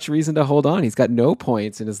managers much reason to hold on. He's got no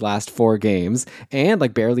points in his last 4 games and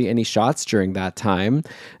like barely any shots during that time.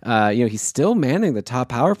 He's still manning the top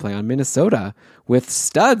power play on Minnesota with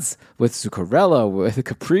studs, with Zuccarello, with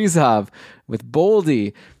Kaprizov, with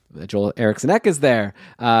Boldy. Joel Eriksson-Ek is there,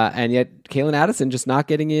 and yet Calen Addison just not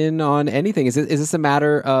getting in on anything. Is this a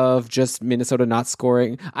matter of just Minnesota not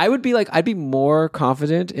scoring? I'd be more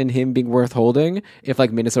confident in him being worth holding if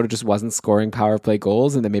like Minnesota just wasn't scoring power play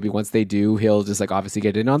goals, and then maybe once they do, he'll just like obviously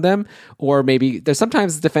get in on them. Or maybe there's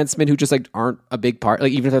sometimes defensemen who just like aren't a big part.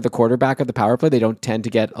 Like even if they're the quarterback of the power play, they don't tend to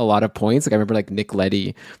get a lot of points. Like I remember like Nick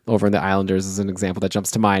Leddy over in the Islanders is an example that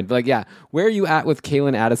jumps to mind. But like yeah, where are you at with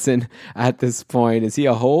Calen Addison at this point? Is he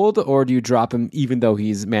a hold? Or do you drop him even though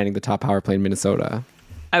he's manning the top power play in Minnesota?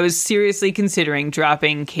 I was seriously considering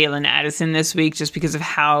dropping Calen Addison this week just because of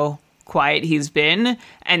how quiet he's been.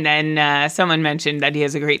 And then someone mentioned that he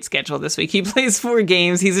has a great schedule this week. He plays 4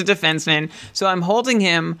 games. He's a defenseman. So I'm holding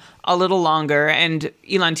him a little longer. And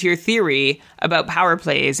Elon, to your theory about power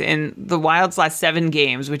plays, in the Wild's last 7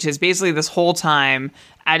 games, which is basically this whole time,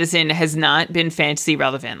 Addison has not been fantasy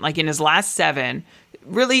relevant. Like in his last 7,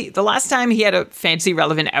 really, the last time he had a fantasy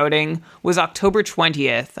relevant outing was October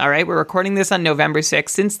 20th. All right, we're recording this on November 6th.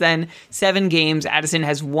 Since then, 7 games. Addison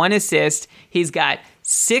has 1 assist. He's got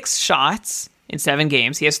 6 shots in 7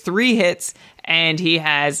 games. He has 3 hits and he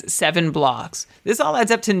has 7 blocks. This all adds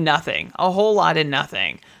up to nothing, a whole lot of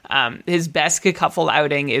nothing. His best Caufield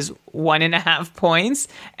outing is 1.5 points,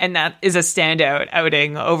 and that is a standout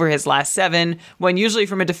outing over his last 7, when usually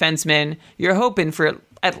from a defenseman, you're hoping for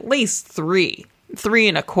at least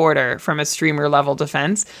 3.25 from a streamer level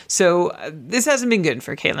defense. So this hasn't been good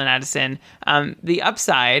for Calen Addison. The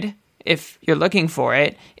upside, if you're looking for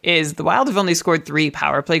it, is the Wild have only scored 3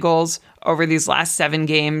 power play goals over these last 7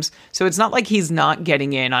 games. So it's not like he's not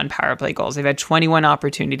getting in on power play goals. They've had 21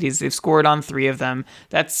 opportunities. They've scored on 3 of them.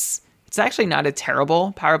 It's actually not a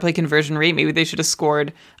terrible power play conversion rate. Maybe they should have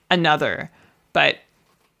scored another, but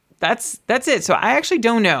that's it. So I actually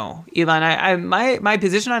don't know, Elon. My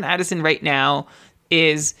position on Addison right now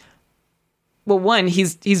is, well, one,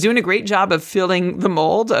 he's doing a great job of filling the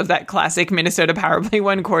mold of that classic Minnesota power play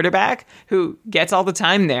 1 quarterback who gets all the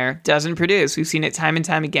time there, doesn't produce. We've seen it time and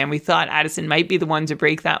time again. We thought Addison might be the one to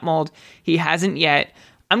break that mold. He hasn't yet.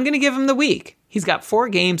 I'm going to give him the week. He's got 4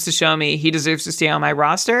 games to show me he deserves to stay on my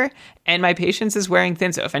roster, and my patience is wearing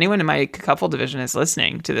thin. So if anyone in my couple division is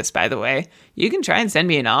listening to this, by the way, you can try and send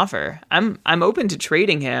me an offer. I'm open to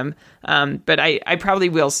trading him, but I probably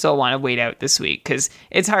will still want to wait out this week because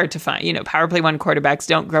it's hard to find. Power play 1 quarterbacks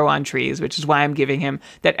don't grow on trees, which is why I'm giving him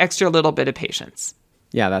that extra little bit of patience.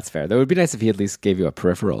 Yeah, that's fair. That would be nice if he at least gave you a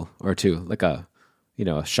peripheral or 2, like a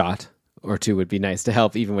shot or 2 would be nice to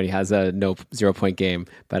help even when he has a 0-point game.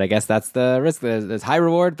 But I guess that's the risk. There's high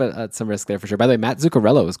reward, but some risk there for sure. By the way, Matt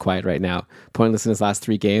Zuccarello is quiet right now. Pointless in his last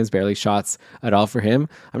 3 games, barely shots at all for him.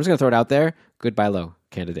 I'm just going to throw it out there. Good buy low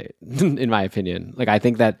candidate, in my opinion. Like, I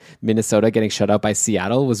think that Minnesota getting shut out by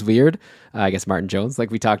Seattle was weird. I guess Martin Jones,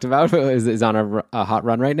 like we talked about, is on a hot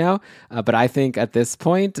run right now. But I think at this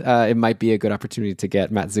point, it might be a good opportunity to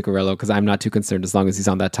get Matt Zuccarello because I'm not too concerned as long as he's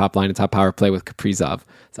on that top line and top power play with Kaprizov.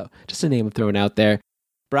 So just a name I'm throwing out there.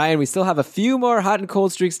 Brian, we still have a few more hot and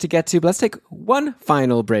cold streaks to get to, but let's take one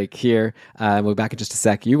final break here. We'll be back in just a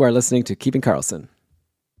sec. You are listening to Keeping Karlsson.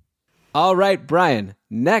 All right, Brian,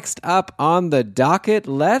 next up on the docket,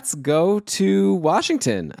 let's go to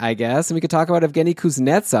Washington, I guess. And we could talk about Evgeny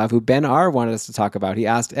Kuznetsov, who Ben R. wanted us to talk about. He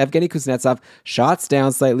asked, Evgeny Kuznetsov, shots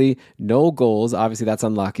down slightly, no goals. Obviously, that's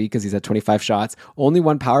unlucky because he's at 25 shots. Only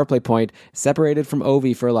 1 power play point, separated from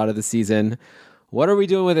Ovi for a lot of the season. What are we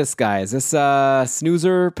doing with this guy? Is this a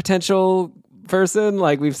snoozer potential person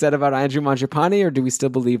like we've said about Andrew Mangiapane, or do we still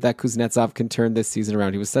believe that Kuznetsov can turn this season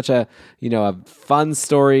around? He was such a fun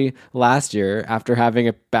story last year after having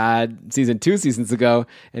a bad season 2 seasons ago,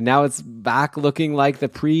 and now it's back looking like the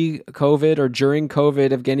pre-COVID or during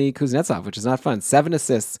COVID Evgeny Kuznetsov, which is not fun. 7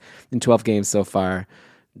 assists in 12 games so far.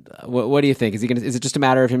 What do you think? Is it just a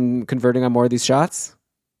matter of him converting on more of these shots?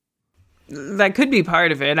 That could be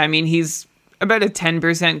part of it. I mean, he's about a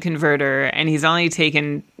 10% converter, and he's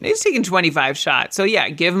taken 25 shots. So yeah,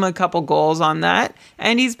 give him a couple goals on that,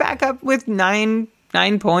 and he's back up with 9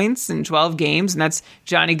 points in 12 games, and that's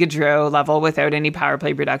Johnny Gaudreau level without any power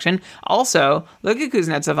play production. Also, look at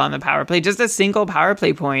Kuznetsov on the power play, just a single power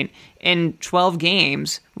play point in 12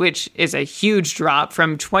 games, which is a huge drop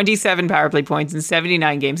from 27 power play points in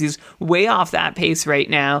 79 games. He's way off that pace right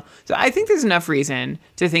now. So I think there's enough reason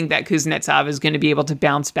to think that Kuznetsov is going to be able to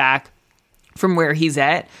bounce back from where he's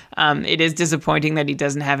at. It is disappointing that he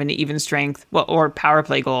doesn't have an even strength or power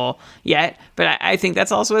play goal yet, but I think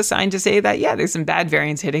that's also a sign to say that, yeah, there's some bad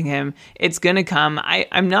variance hitting him. It's going to come.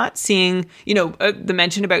 I'm not seeing, the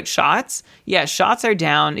mention about shots. Yeah, shots are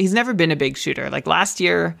down. He's never been a big shooter. Like last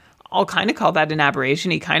year, I'll kind of call that an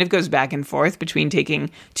aberration. He kind of goes back and forth between taking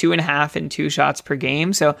 2.5 and 2 shots per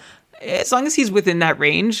game. So as long as he's within that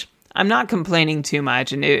range, I'm not complaining too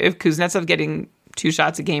much. And if Kuznetsov getting 2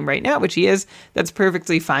 shots a game right now, which he is, that's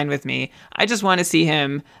perfectly fine with me. I just want to see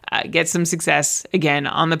him get some success again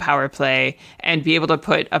on the power play and be able to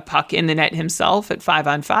put a puck in the net himself at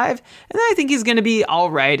 5-on-5. And then I think he's going to be all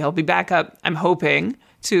right. He'll be back up, I'm hoping,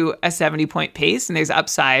 to a 70-point pace, and there's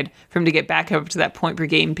upside for him to get back up to that point per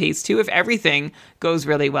game pace too if everything goes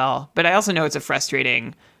really well. But I also know it's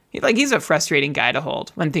he's a frustrating guy to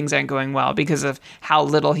hold when things aren't going well because of how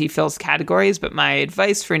little he fills categories. But my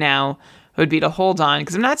advice for now would be to hold on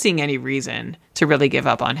because I'm not seeing any reason to really give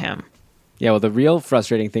up on him. Yeah, well, the real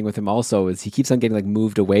frustrating thing with him also is he keeps on getting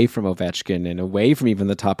moved away from Ovechkin and away from even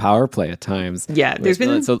the top power play at times. Yeah, there's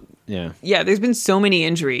been so many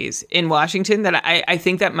injuries in Washington that I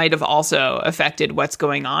think that might have also affected what's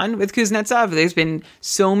going on with Kuznetsov. There's been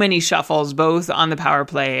so many shuffles both on the power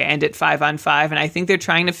play and at 5-on-5, and I think they're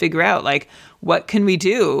trying to figure out what can we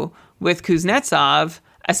do with Kuznetsov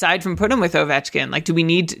aside from put him with Ovechkin. Do we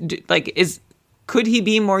need to, could he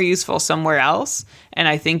be more useful somewhere else? And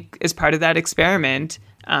I think as part of that experiment,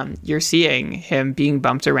 you're seeing him being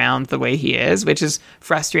bumped around the way he is, which is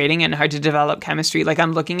frustrating and hard to develop chemistry.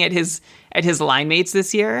 I'm looking at his line mates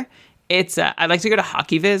this year. It's I like to go to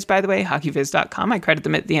HockeyViz, by the way, hockeyviz.com. I credit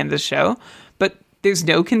them at the end of the show. But there's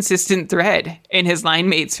no consistent thread in his line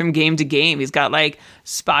mates from game to game. He's got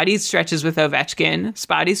spotty stretches with Ovechkin,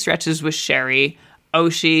 spotty stretches with Sherry,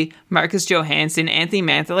 Oshie, Marcus Johansson, Anthony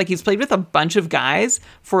Mantha. He's played with a bunch of guys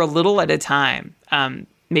for a little at a time.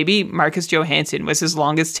 Maybe Marcus Johansson was his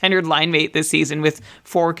longest tenured line mate this season with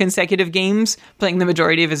 4 consecutive games, playing the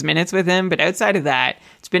majority of his minutes with him. But outside of that,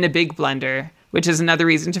 it's been a big blunder, which is another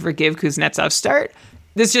reason to forgive Kuznetsov's start.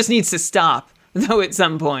 This just needs to stop, though, at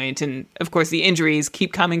some point. And of course, the injuries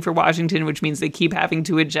keep coming for Washington, which means they keep having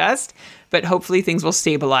to adjust. But hopefully things will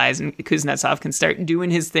stabilize and Kuznetsov can start doing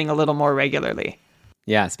his thing a little more regularly.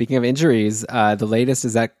 Yeah, speaking of injuries, the latest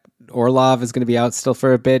is that Orlov is going to be out still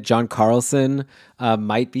for a bit. John Carlson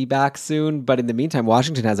might be back soon. But in the meantime,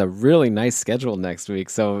 Washington has a really nice schedule next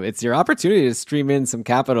week. So it's your opportunity to stream in some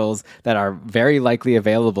Capitals that are very likely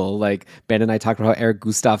available. Like Ben and I talked about how Eric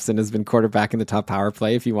Gustafsson has been quarterback in the top power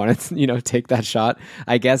play. If you want to, take that shot,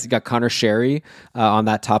 I guess. You got Connor Sherry on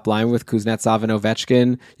that top line with Kuznetsov and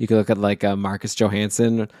Ovechkin. You could look at Marcus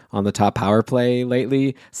Johansson on the top power play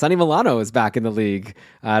lately. Sonny Milano is back in the league.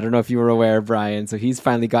 I don't know if you were aware, Brian. So he's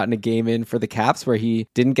finally gotten a game in for the Caps where he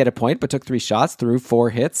didn't get a point but took 3 shots, threw 4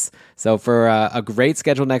 hits. So for a great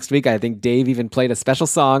schedule next week, I think Dave even played a special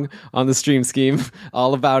song on the stream scheme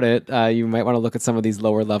all about it. You might want to look at some of these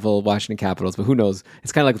lower level Washington Capitals, but who knows?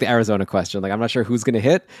 It's kind of like the Arizona question. I'm not sure who's going to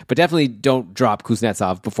hit, but definitely don't drop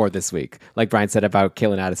Kuznetsov before this week. Like Brian said about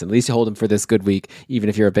Kalen Addison, at least you hold him for this good week, even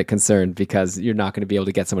if you're a bit concerned, because you're not going to be able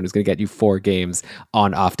to get someone who's going to get you 4 games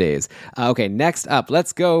on off days. Okay, next up,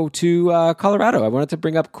 let's go to Colorado. I wanted to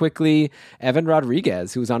bring up quickly Evan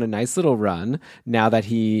Rodriguez, who's on a nice little run now that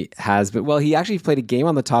he he actually played a game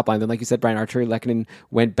on the top line. Then, like you said, Brian, Arturi Lehkonen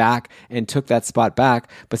went back and took that spot back.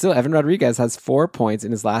 But still, Evan Rodriguez has 4 points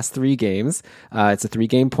in his last 3 games. It's a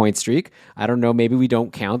 3-game point streak. I don't know, maybe we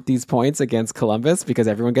don't count these points against Columbus because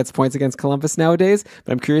everyone gets points against Columbus nowadays.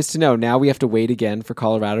 But I'm curious to know, now we have to wait again for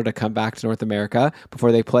Colorado to come back to North America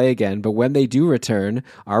before they play again. But when they do return,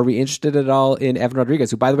 are we interested at all in Evan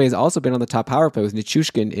Rodriguez, who, by the way, has also been on the top power play with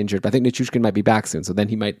Nichushkin injured, but I think Nichushkin might be back soon, so then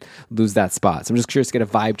he might lose that spot. So I'm just curious to get a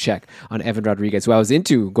vibe check on Evan Rodriguez, who I was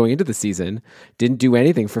into going into the season, didn't do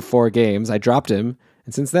anything for 4 games. I dropped him,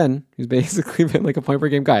 and since then, he's basically been like a point per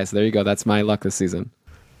game guy. So there you go. That's my luck this season.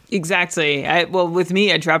 Exactly. With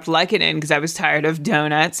me, I dropped Lehkonen because I was tired of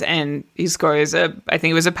donuts, and he scores I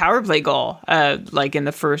think it was a power play goal, in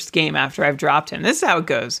the first game after I've dropped him. This is how it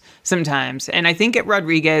goes sometimes. And I think at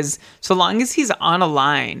Rodriguez, so long as he's on a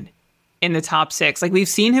line in the top 6, we've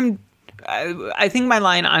seen him, I think my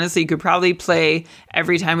line honestly could probably play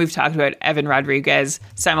every time we've talked about Evan Rodriguez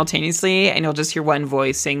simultaneously, and you'll just hear one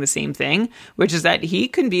voice saying the same thing, which is that he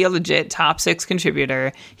can be a legit top 6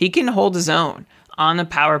 contributor. He can hold his own on the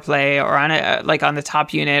power play or on on the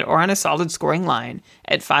top unit or on a solid scoring line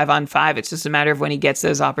at 5-on-5. It's just a matter of when he gets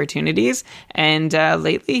those opportunities. And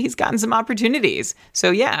lately he's gotten some opportunities.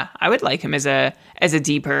 So yeah, I would like him as a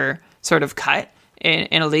deeper sort of cut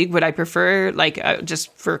in a league. Would I prefer,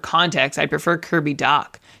 just for context, I prefer Kirby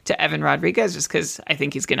Dach to Evan Rodriguez just because I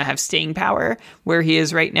think he's going to have staying power where he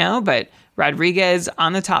is right now. But Rodriguez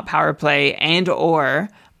on the top power play and or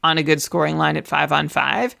on a good scoring line at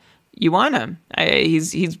 5-on-5, you want him.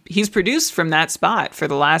 He's produced from that spot for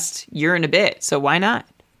the last year and a bit, so why not?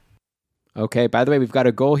 Okay, by the way, we've got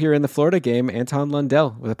a goal here in the Florida game. Anton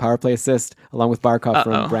Lundell with a power play assist, along with Barkov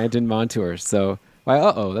from Brandon Montour. So,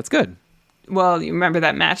 that's good. Well, you remember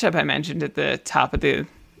that matchup I mentioned at the top of the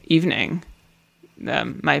evening?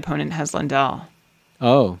 My opponent has Lundell.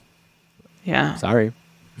 Oh. Yeah. Sorry.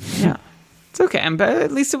 Yeah. It's okay, but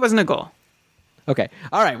at least it wasn't a goal. Okay.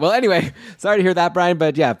 All right. Well, anyway, sorry to hear that, Brian,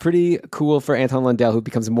 but yeah, pretty cool for Anton Lundell, who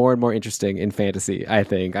becomes more and more interesting in fantasy, I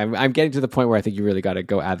think. I'm getting to the point where I think you really got to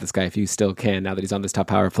go add this guy if you still can, now that he's on this top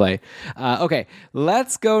power play. Okay,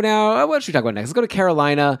 let's go now. What should we talk about next? Let's go to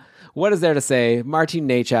Carolina. What is there to say? Martin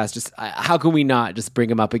Necas, just how can we not just bring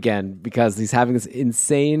him up again? Because he's having this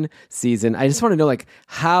insane season. I just want to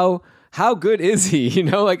know, how good is he?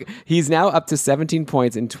 He's now up to 17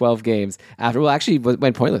 points in 12 games actually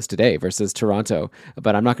went pointless today versus Toronto,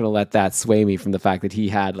 but I'm not going to let that sway me from the fact that he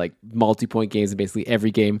had multi-point games in basically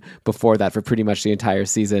every game before that for pretty much the entire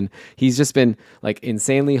season. He's just been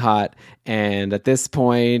insanely hot. And at this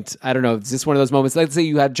point, I don't know, it's just one of those moments. Let's say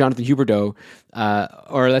you had Jonathan Huberdeau,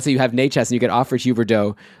 or let's say you have Necas and you get offered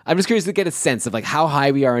Huberdeau. I'm just curious to get a sense of how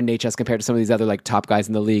high we are in Necas compared to some of these other top guys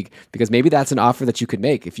in the league, because maybe that's an offer that you could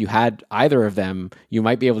make. If you had either of them, you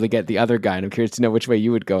might be able to get the other guy. And I'm curious to know which way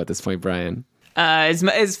you would go at this point, Brian.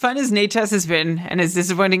 As fun as Necas has been, and as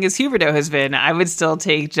disappointing as Huberdeau has been, I would still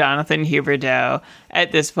take Jonathan Huberdeau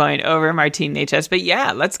at this point over Martin Necas. But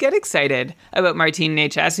yeah, let's get excited about Martin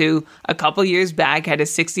Necas, who a couple years back had a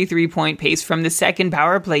 63-point pace from the second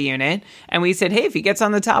power play unit. And we said, hey, if he gets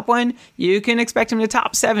on the top one, you can expect him to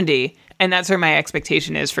top 70. And that's where my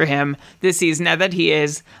expectation is for him this season, now that he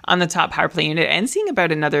is on the top power play unit and seeing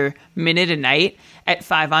about another minute a night at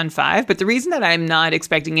 5-on-5. But the reason that I'm not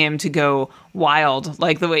expecting him to go wild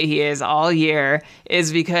like the way he is all year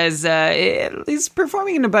is because he's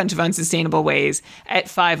performing in a bunch of unsustainable ways at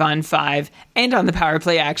 5-on-5 and on the power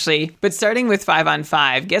play, actually. But starting with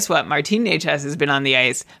 5-on-5, guess what? Martin Necas has been on the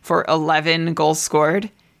ice for 11 goals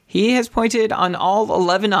scored. He has pointed on all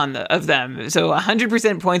 11 of them. So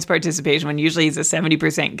 100% points participation when usually he's a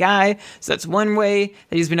 70% guy. So that's one way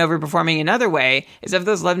that he's been overperforming. Another way is of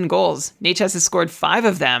those 11 goals, Necas has scored 5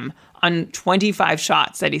 of them on 25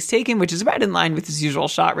 shots that he's taken, which is about in line with his usual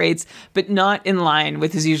shot rates, but not in line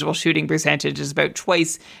with his usual shooting percentage. Is about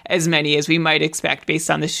twice as many as we might expect based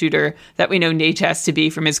on the shooter that we know Necas to be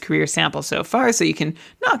from his career sample so far. So you can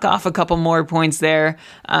knock off a couple more points there.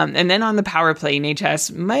 And then on the power play,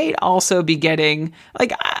 Necas might also be getting,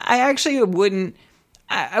 I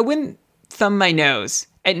wouldn't thumb my nose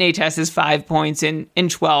at Necas's 5 points in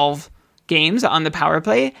 12 games on the power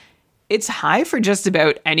play. It's high for just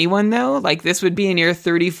about anyone, though. This would be a near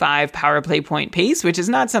 35 power play point pace, which is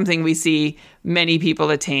not something we see many people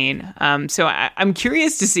attain. So I'm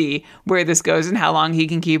curious to see where this goes and how long he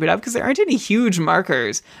can keep it up, because there aren't any huge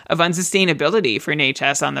markers of unsustainability for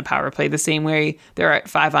Necas on the power play the same way there are at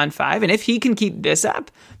 5-on-5. And if he can keep this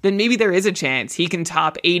up, then maybe there is a chance he can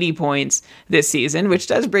top 80 points this season, which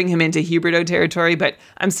does bring him into Huberdeau territory. But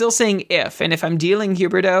I'm still saying if. And if I'm dealing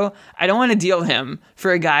Huberdeau, I don't want to deal him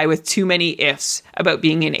for a guy with too many ifs about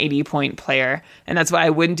being an 80-point player. And that's why I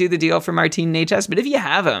wouldn't do the deal for Martin Necas. But if you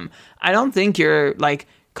have him, I don't think you're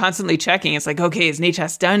constantly checking. It's okay, is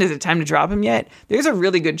Necas done? Is it time to drop him yet? There's a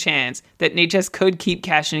really good chance that Necas could keep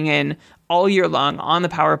cashing in all year long on the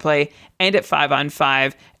power play and at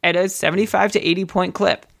 5-on-5 at a 75 to 80 point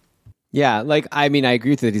clip. Yeah, I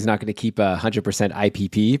agree with you that he's not going to keep 100%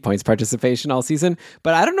 IPP, points participation, all season,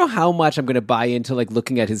 but I don't know how much I'm going to buy into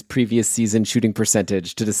looking at his previous season shooting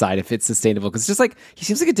percentage to decide if it's sustainable, because it's just he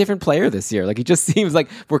seems like a different player this year. He just seems like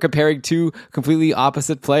we're comparing two completely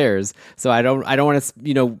opposite players. So I don't want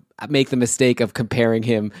to, make the mistake of comparing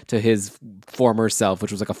him to his former self,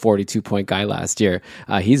 which was a 42-point guy last year.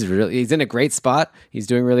 He's in a great spot. He's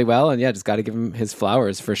doing really well, and just got to give him his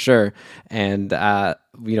flowers for sure. And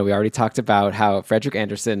we already talked about how Frederik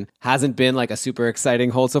Andersen hasn't been a super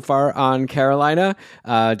exciting hold so far on Carolina.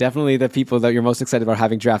 Definitely the people that you're most excited about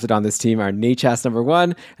having drafted on this team are Necas number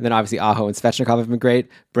 1, and then obviously Aho and Svechnikov have been great.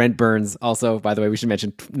 Brent Burns also, by the way, we should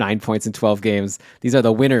mention 9 points in 12 games. These are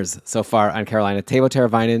the winners so far on Carolina. Teuvo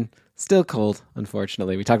Teravainen, still cold,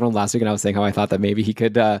 unfortunately. We talked about him last week, and I was saying how I thought that maybe he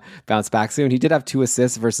could bounce back soon. He did have 2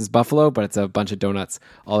 assists versus Buffalo, but it's a bunch of donuts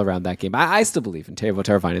all around that game. I still believe in Teuvo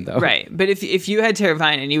Teravainen, though. Right, but if you had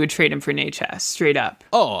Teravainen, you would trade him for Necas, straight up.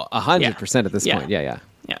 Oh, 100% at this point. Yeah.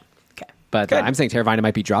 But I'm saying Teravainen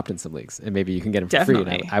might be dropped in some leagues, and maybe you can get him for free,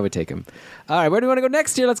 and I would take him. All right, where do we want to go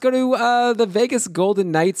next here? Let's go to the Vegas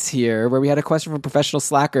Golden Knights here, where we had a question from Professional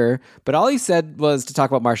Slacker, but all he said was to talk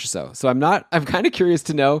about Marchessault. So I'm kind of curious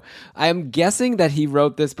to know. I'm guessing that he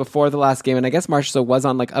wrote this before the last game, and I guess Marchessault was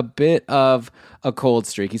on like a bit of a cold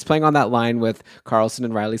streak. He's playing on that line with Karlsson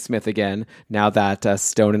and Riley Smith again, now that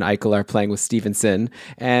Stone and Eichel are playing with Stevenson.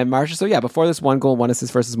 And Marchessault, before this 1 goal, 1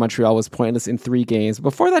 assist versus Montreal was pointless in 3 games.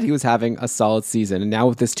 Before that, he was having a solid season. And now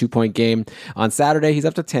with this 2-point game on Saturday, he's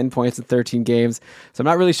up to 10 points in 13 games. So I'm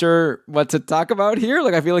not really sure what to talk about here.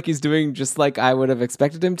 Like, I feel like he's doing just like I would have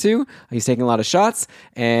expected him to. He's taking a lot of shots,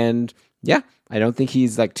 and I don't think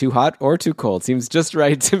he's like too hot or too cold. Seems just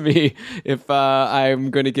right to me if I'm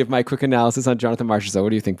going to give my quick analysis on Jonathan Marchessault. What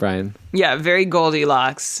do you think, Brian? Yeah, very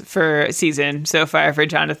Goldilocks for season so far for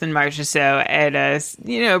Jonathan Marchessault at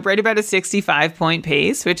right about a 65-point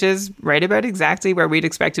pace, which is right about exactly where we'd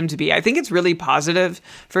expect him to be. I think it's really positive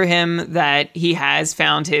for him that he has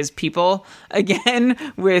found his people again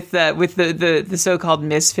with the so-called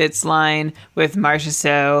misfits line with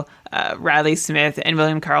Marchessault, Riley Smith, and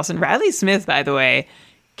William Karlsson. Riley Smith, by the way,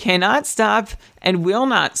 cannot stop and will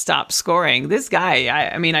not stop scoring. This guy,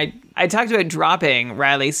 I talked about dropping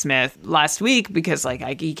Riley Smith last week because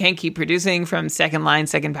he can't keep producing from second line,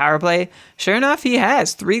 second power play. Sure enough, he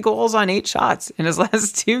has 3 goals on 8 shots in his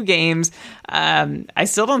last 2 games. I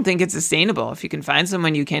still don't think it's sustainable. If you can find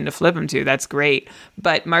someone you can to flip him to, that's great.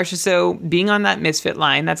 But Marchessault being on that misfit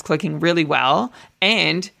line, that's clicking really well,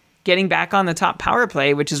 and getting back on the top power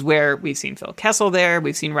play, which is where we've seen Phil Kessel there,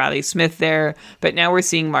 we've seen Riley Smith there, but now we're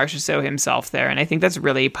seeing Marchessault himself there, and I think that's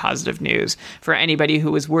really positive news for anybody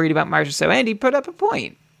who was worried about Marchessault, and he put up a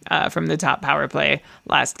point from the top power play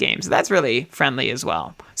last game, so that's really friendly as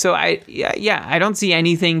well. So I don't see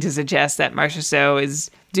anything to suggest that Marchessault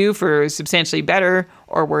is due for substantially better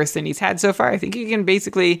or worse than he's had so far. I think you can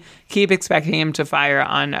basically keep expecting him to fire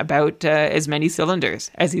on about as many cylinders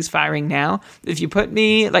as he's firing now. If you put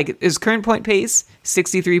me, his current point pace,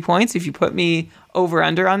 63 points, if you put me over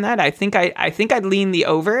under on that, I think I'd lean the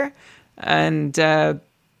over. And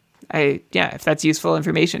if that's useful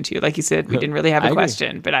information to you. Like you said, we didn't really have a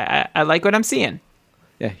question, but I like what I'm seeing.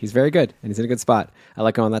 Yeah, he's very good, and he's in a good spot. I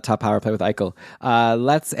like him on that top power play with Eichel.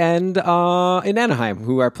 Let's end in Anaheim,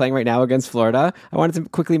 who are playing right now against Florida. I wanted to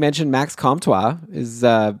quickly mention Max Comtois is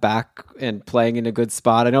back and playing in a good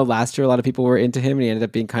spot. I know last year a lot of people were into him, and he ended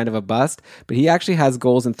up being kind of a bust, but he actually has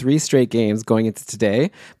goals in 3 straight games going into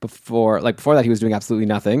today. Before that, he was doing absolutely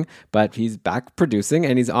nothing, but he's back producing,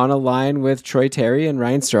 and he's on a line with Troy Terry and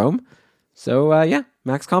Ryan Strome. So,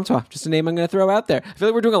 Max Comtois, just a name I'm going to throw out there. I feel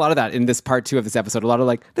like we're doing a lot of that in this part 2 of this episode. A lot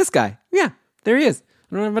of this guy. Yeah, there he is.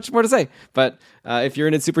 I don't have much more to say. But if you're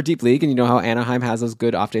in a super deep league and you know how Anaheim has those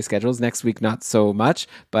good off-day schedules, next week not so much.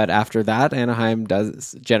 But after that, Anaheim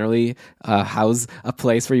does generally house a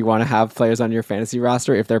place where you want to have players on your fantasy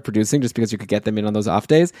roster if they're producing, just because you could get them in on those off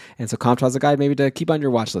days. And so Comtois is a guy maybe to keep on your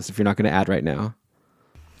watch list if you're not going to add right now.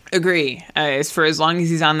 Agree. For as long as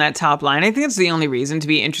he's on that top line, I think that's the only reason to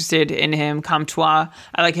be interested in him. Comtois,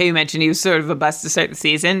 I like how you mentioned he was sort of a bust to start the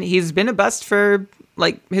season. He's been a bust for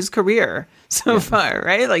his career so far,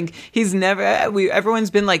 right? He's never.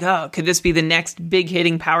 Everyone's been like, oh, could this be the next big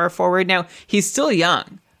hitting power forward? Now he's still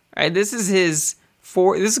young, right? This is This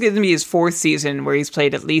is going to be his 4th season where he's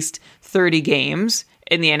played at least 30 games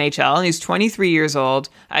in the NHL, and he's 23 years old.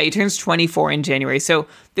 He turns 24 in January. So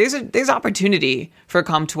there's opportunity for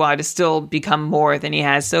Comtois to still become more than he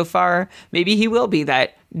has so far. Maybe he will be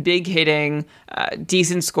that big hitting,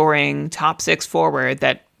 decent scoring, top 6 forward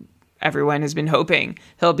that everyone has been hoping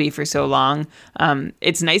he'll be for so long.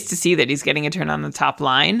 It's nice to see that he's getting a turn on the top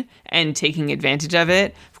line and taking advantage of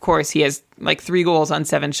it. Of course, he has 3 goals on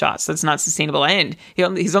 7 shots. That's not sustainable. And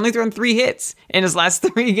he's only thrown 3 hits in his last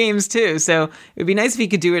 3 games too. So it would be nice if he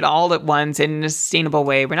could do it all at once in a sustainable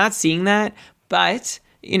way. We're not seeing that, but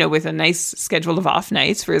with a nice schedule of off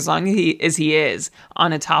nights for as long as he is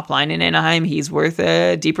on a top line in Anaheim, he's worth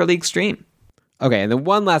a deeper league stream. Okay, and then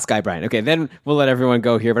one last guy, Brian. Okay, then we'll let everyone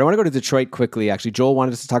go here. But I want to go to Detroit quickly, actually. Joel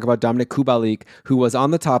wanted us to talk about Dominik Kubalik, who was on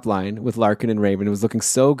the top line with Larkin and Raymond. It was looking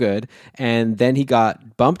so good. And then he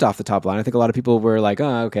got bumped off the top line. I think a lot of people were like,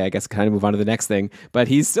 oh, okay, I guess kind of move on to the next thing. But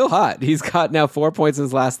he's still hot. He's got now 4 points in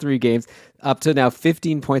his last 3 games, up to now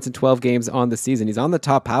 15 points in 12 games on the season. He's on the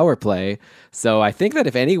top power play. So I think that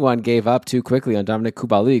if anyone gave up too quickly on Dominik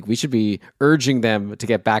Kubalik, we should be urging them to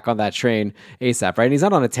get back on that train ASAP, right? And he's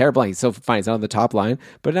not on a terrible line. He's so fine. He's not on the top line.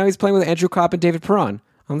 But now he's playing with Andrew Kopp and David Perron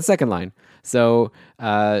on the second line. So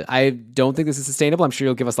I don't think this is sustainable. I'm sure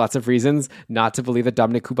you'll give us lots of reasons not to believe that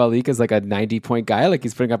Dominik Kubalik is like a 90-point guy like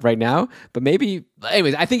he's putting up right now. But maybe,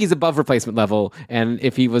 anyways, I think he's above replacement level. And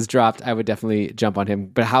if he was dropped, I would definitely jump on him.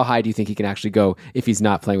 But how high do you think he can actually go if he's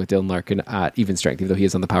not playing with Dylan Larkin at even strength, even though he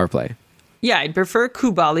is on the power play? Yeah, I'd prefer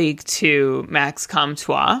Kubalik to Max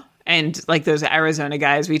Comtois and like those Arizona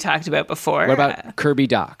guys we talked about before. What about Kirby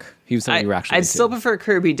Dach? He was someone you were actually I'd still prefer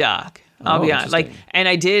Kirby Dach. I'll be honest. And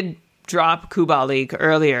I did drop Kubalik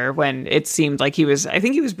earlier when it seemed like I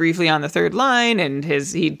think he was briefly on the third line and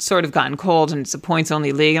he'd sort of gotten cold and it's a points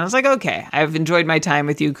only league. And I was like, okay, I've enjoyed my time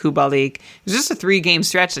with you, Kubalik. It was just a 3-game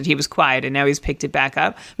stretch that he was quiet and now he's picked it back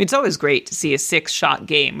up. I mean, it's always great to see a 6-shot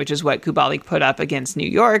game, which is what Kubalik put up against New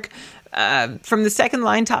York. From the second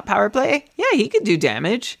line top power play, yeah, he could do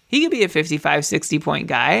damage. He could be a 55, 60-point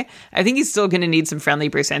guy. I think he's still going to need some friendly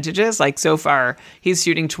percentages. Like so far, he's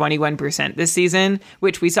shooting 21% this season,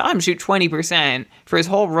 which we saw him shoot 20% for his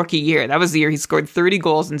whole rookie year. That was the year he scored 30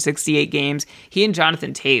 goals in 68 games. He and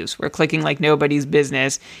Jonathan Toews were clicking like nobody's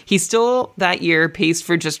business. He still, that year, paced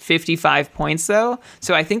for just 55 points, though.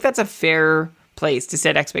 So I think that's a fair place to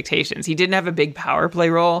set expectations. He didn't have a big power play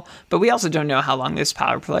role, but we also don't know how long this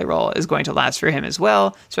power play role is going to last for him as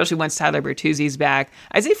well, especially once Tyler Bertuzzi's back.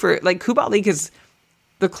 I'd say for like Kubalik is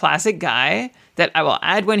the classic guy that I will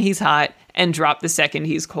add when he's hot and drop the second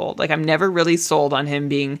he's cold. Like I'm never really sold on him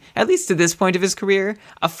being, at least to this point of his career,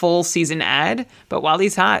 a full season ad. But while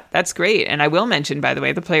he's hot, that's great. And I will mention, by the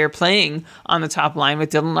way, the player playing on the top line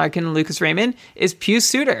with Dylan Larkin and Lucas Raymond is Pius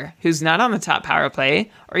Suter, who's not on the top power play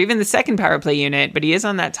or even the second power play unit, but he is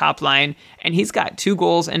on that top line and he's got 2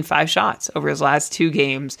 goals and 5 shots over his last 2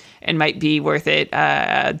 games and might be worth it.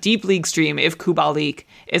 Deep league stream if Kubalik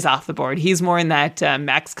is off the board. He's more in that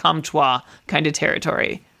Max Comtois kind of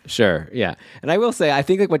territory. Sure, yeah. And I will say, I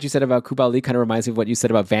think like what you said about Kubalik kind of reminds me of what you said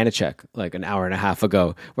about Vanacek like an hour and a half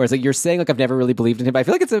ago, where it's like you're saying like I've never really believed in him, but I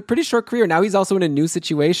feel like it's a pretty short career. Now he's also in a new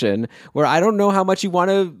situation where I don't know how much you want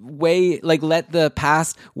to let the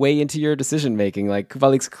past weigh into your decision making. Like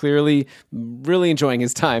Kubalik's clearly really enjoying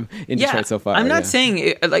his time in Detroit so far. I'm not saying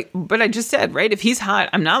it, but I just said, right, if he's hot,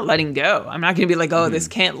 I'm not letting go. I'm not going to be like, this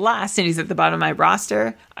can't last and he's at the bottom of my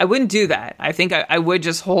roster. I wouldn't do that. I think I would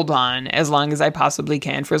just hold on as long as I possibly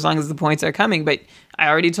can for as long as the points are coming. But I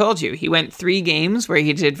already told you, he went 3 games where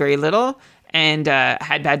he did very little and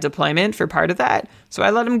had bad deployment for part of that. So I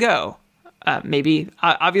let him go. Maybe,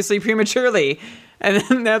 obviously prematurely. And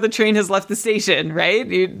then now the train has left the station, right?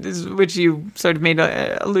 Which you sort of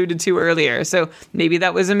alluded to earlier. So maybe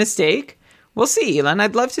that was a mistake. We'll see, Elon.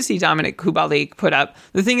 I'd love to see Dominik Kubalik put up.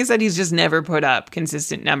 The thing is that he's just never put up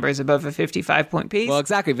consistent numbers above a 55-point pace. Well,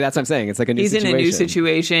 exactly. But that's what I'm saying. It's like a new situation. He's in a new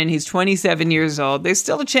situation. He's 27 years old. There's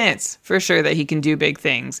still a chance, for sure, that he can do big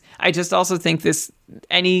things. I just also think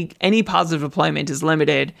any positive deployment is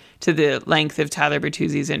limited to the length of Tyler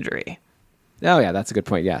Bertuzzi's injury. Oh, yeah, that's a good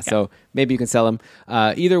point. Yeah. So maybe you can sell him.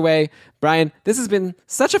 Either way, Brian, this has been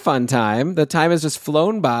such a fun time. The time has just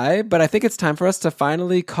flown by, but I think it's time for us to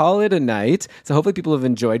finally call it a night. So hopefully people have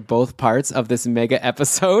enjoyed both parts of this mega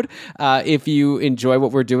episode. If you enjoy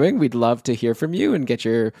what we're doing, we'd love to hear from you and get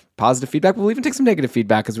your positive feedback. We'll even take some negative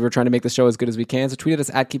feedback because we're trying to make the show as good as we can. So tweet at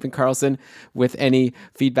us at Keeping Karlsson with any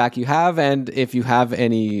feedback you have. And if you have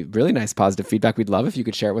any really nice positive feedback, we'd love if you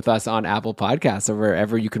could share it with us on Apple Podcasts or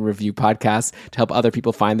wherever you can review podcasts to help other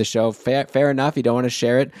people find the show. Fair enough. You don't want to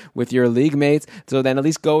share it with your league mates, so then at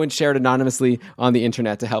least go and share it anonymously on the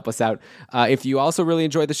internet to help us out. If you also really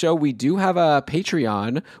enjoyed the show, we do have a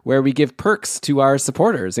Patreon where we give perks to our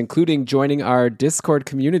supporters, including joining our Discord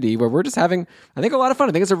community where we're just having, I think, a lot of fun.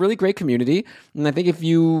 I think it's a really great community, and I think if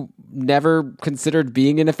you never considered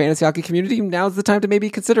being in a fantasy hockey community, now's the time to maybe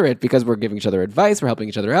consider it because we're giving each other advice, we're helping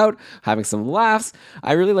each other out, having some laughs.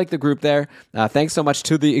 I really like the group there. Thanks so much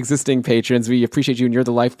to the existing patrons. We appreciate you, and you're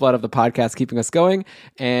the lifeblood of the podcast, keeping us going.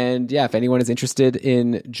 And yeah, if anyone is interested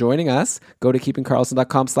in joining us, go to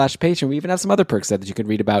keepingkarlsson.com/Patreon. We even have some other perks that you can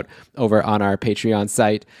read about over on our Patreon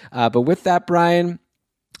site. But with that, Brian,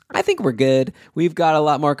 I think we're good. We've got a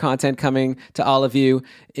lot more content coming to all of you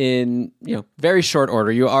in very short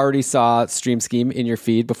order. You already saw Stream Scheme in your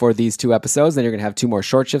feed before these 2 episodes. Then you're going to have 2 more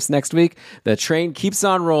short shifts next week. The train keeps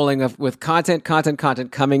on rolling with content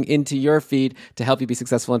coming into your feed to help you be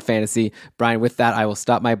successful in fantasy. Brian, with that, I will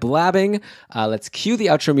stop my blabbing. Let's cue the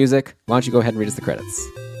outro music. Why don't you go ahead and read us the credits?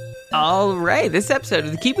 All right, this episode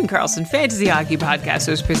of the Keeping Karlsson Fantasy Hockey Podcast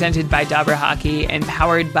was presented by Dobber Hockey and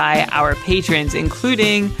powered by our patrons,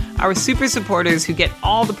 including our super supporters who get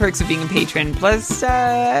all the perks of being a patron, plus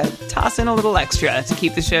toss in a little extra to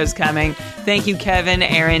keep the shows coming. Thank you, Kevin,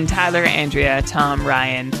 Aaron, Tyler, Andrea, Tom,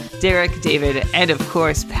 Ryan, Derek, David, and of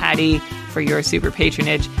course, Patty, for your super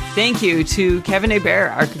patronage. Thank you to Kevin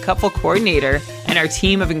Hebert, our couple coordinator, and our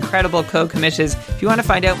team of incredible co-commissions. If you want to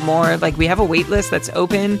find out more, like, we have a wait list that's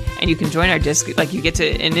open, and you can join our Discord. Like, you get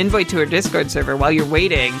an invite to our Discord server while you're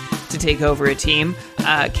waiting to take over a team.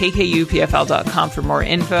 kkupfl.com for more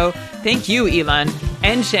info. Thank you, Elon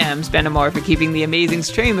and Shams Benamor, for keeping the amazing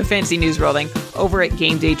stream of fantasy news rolling over at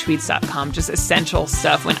GameDayTweets.com. Just essential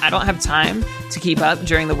stuff when I don't have time to keep up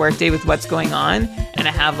during the workday with what's going on, and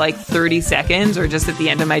I have like 30 seconds or just at the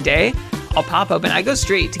end of my day, I'll pop open. I go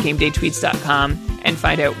straight to GameDayTweets.com and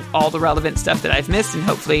find out all the relevant stuff that I've missed and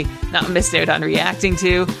hopefully not missed out on reacting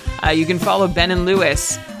to. You can follow Ben and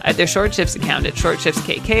Lewis at their Short Shifts account at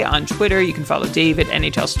ShortShiftsKK on Twitter. You can follow Dave at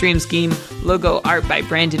NHL Stream Scheme. Logo art by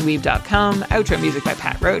BrandonWeave.com. Outro music by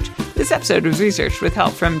Pat Roach. This episode was researched with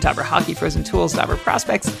help from Dobber Hockey, Frozen Tools, Dobber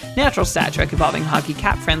Prospects, Natural Stat Trick, Evolving Hockey,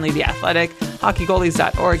 Cap Friendly, The Athletic,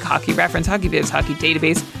 HockeyGoalies.org, Hockey Reference, HockeyViz, Hockey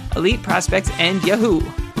Database, Elite Prospects, and Yahoo!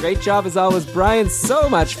 Great job as always, Brian. So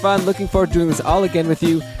much fun. Looking forward to doing this all again with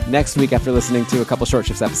you next week after listening to a couple Short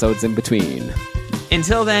Shifts episodes in between.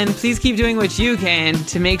 Until then, please keep doing what you can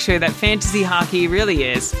to make sure that fantasy hockey really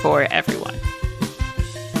is for everyone.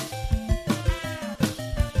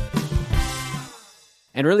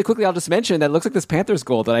 And really quickly, I'll just mention that it looks like this Panthers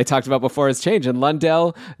goal that I talked about before has changed, and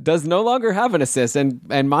Lundell does no longer have an assist, and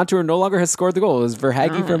Montour no longer has scored the goal. It was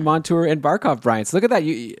Verhaeghe from Montour and Barkov, Brian. So look at that.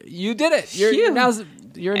 You did it.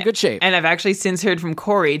 You're in good shape. And I've actually since heard from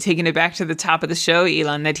Corey, taking it back to the top of the show,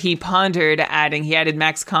 Elon, that he pondered he added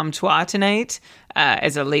Max Comtois tonight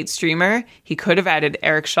as a late streamer. He could have added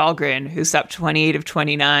Eric Shalgren, who's up 28 of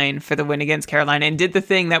 29 for the win against Carolina, and did the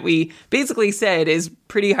thing that we basically said is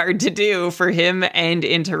pretty hard to do for him and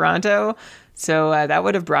in Toronto. So that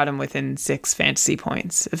would have brought him within 6 fantasy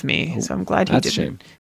points of me. So I'm glad he didn't. That's a shame.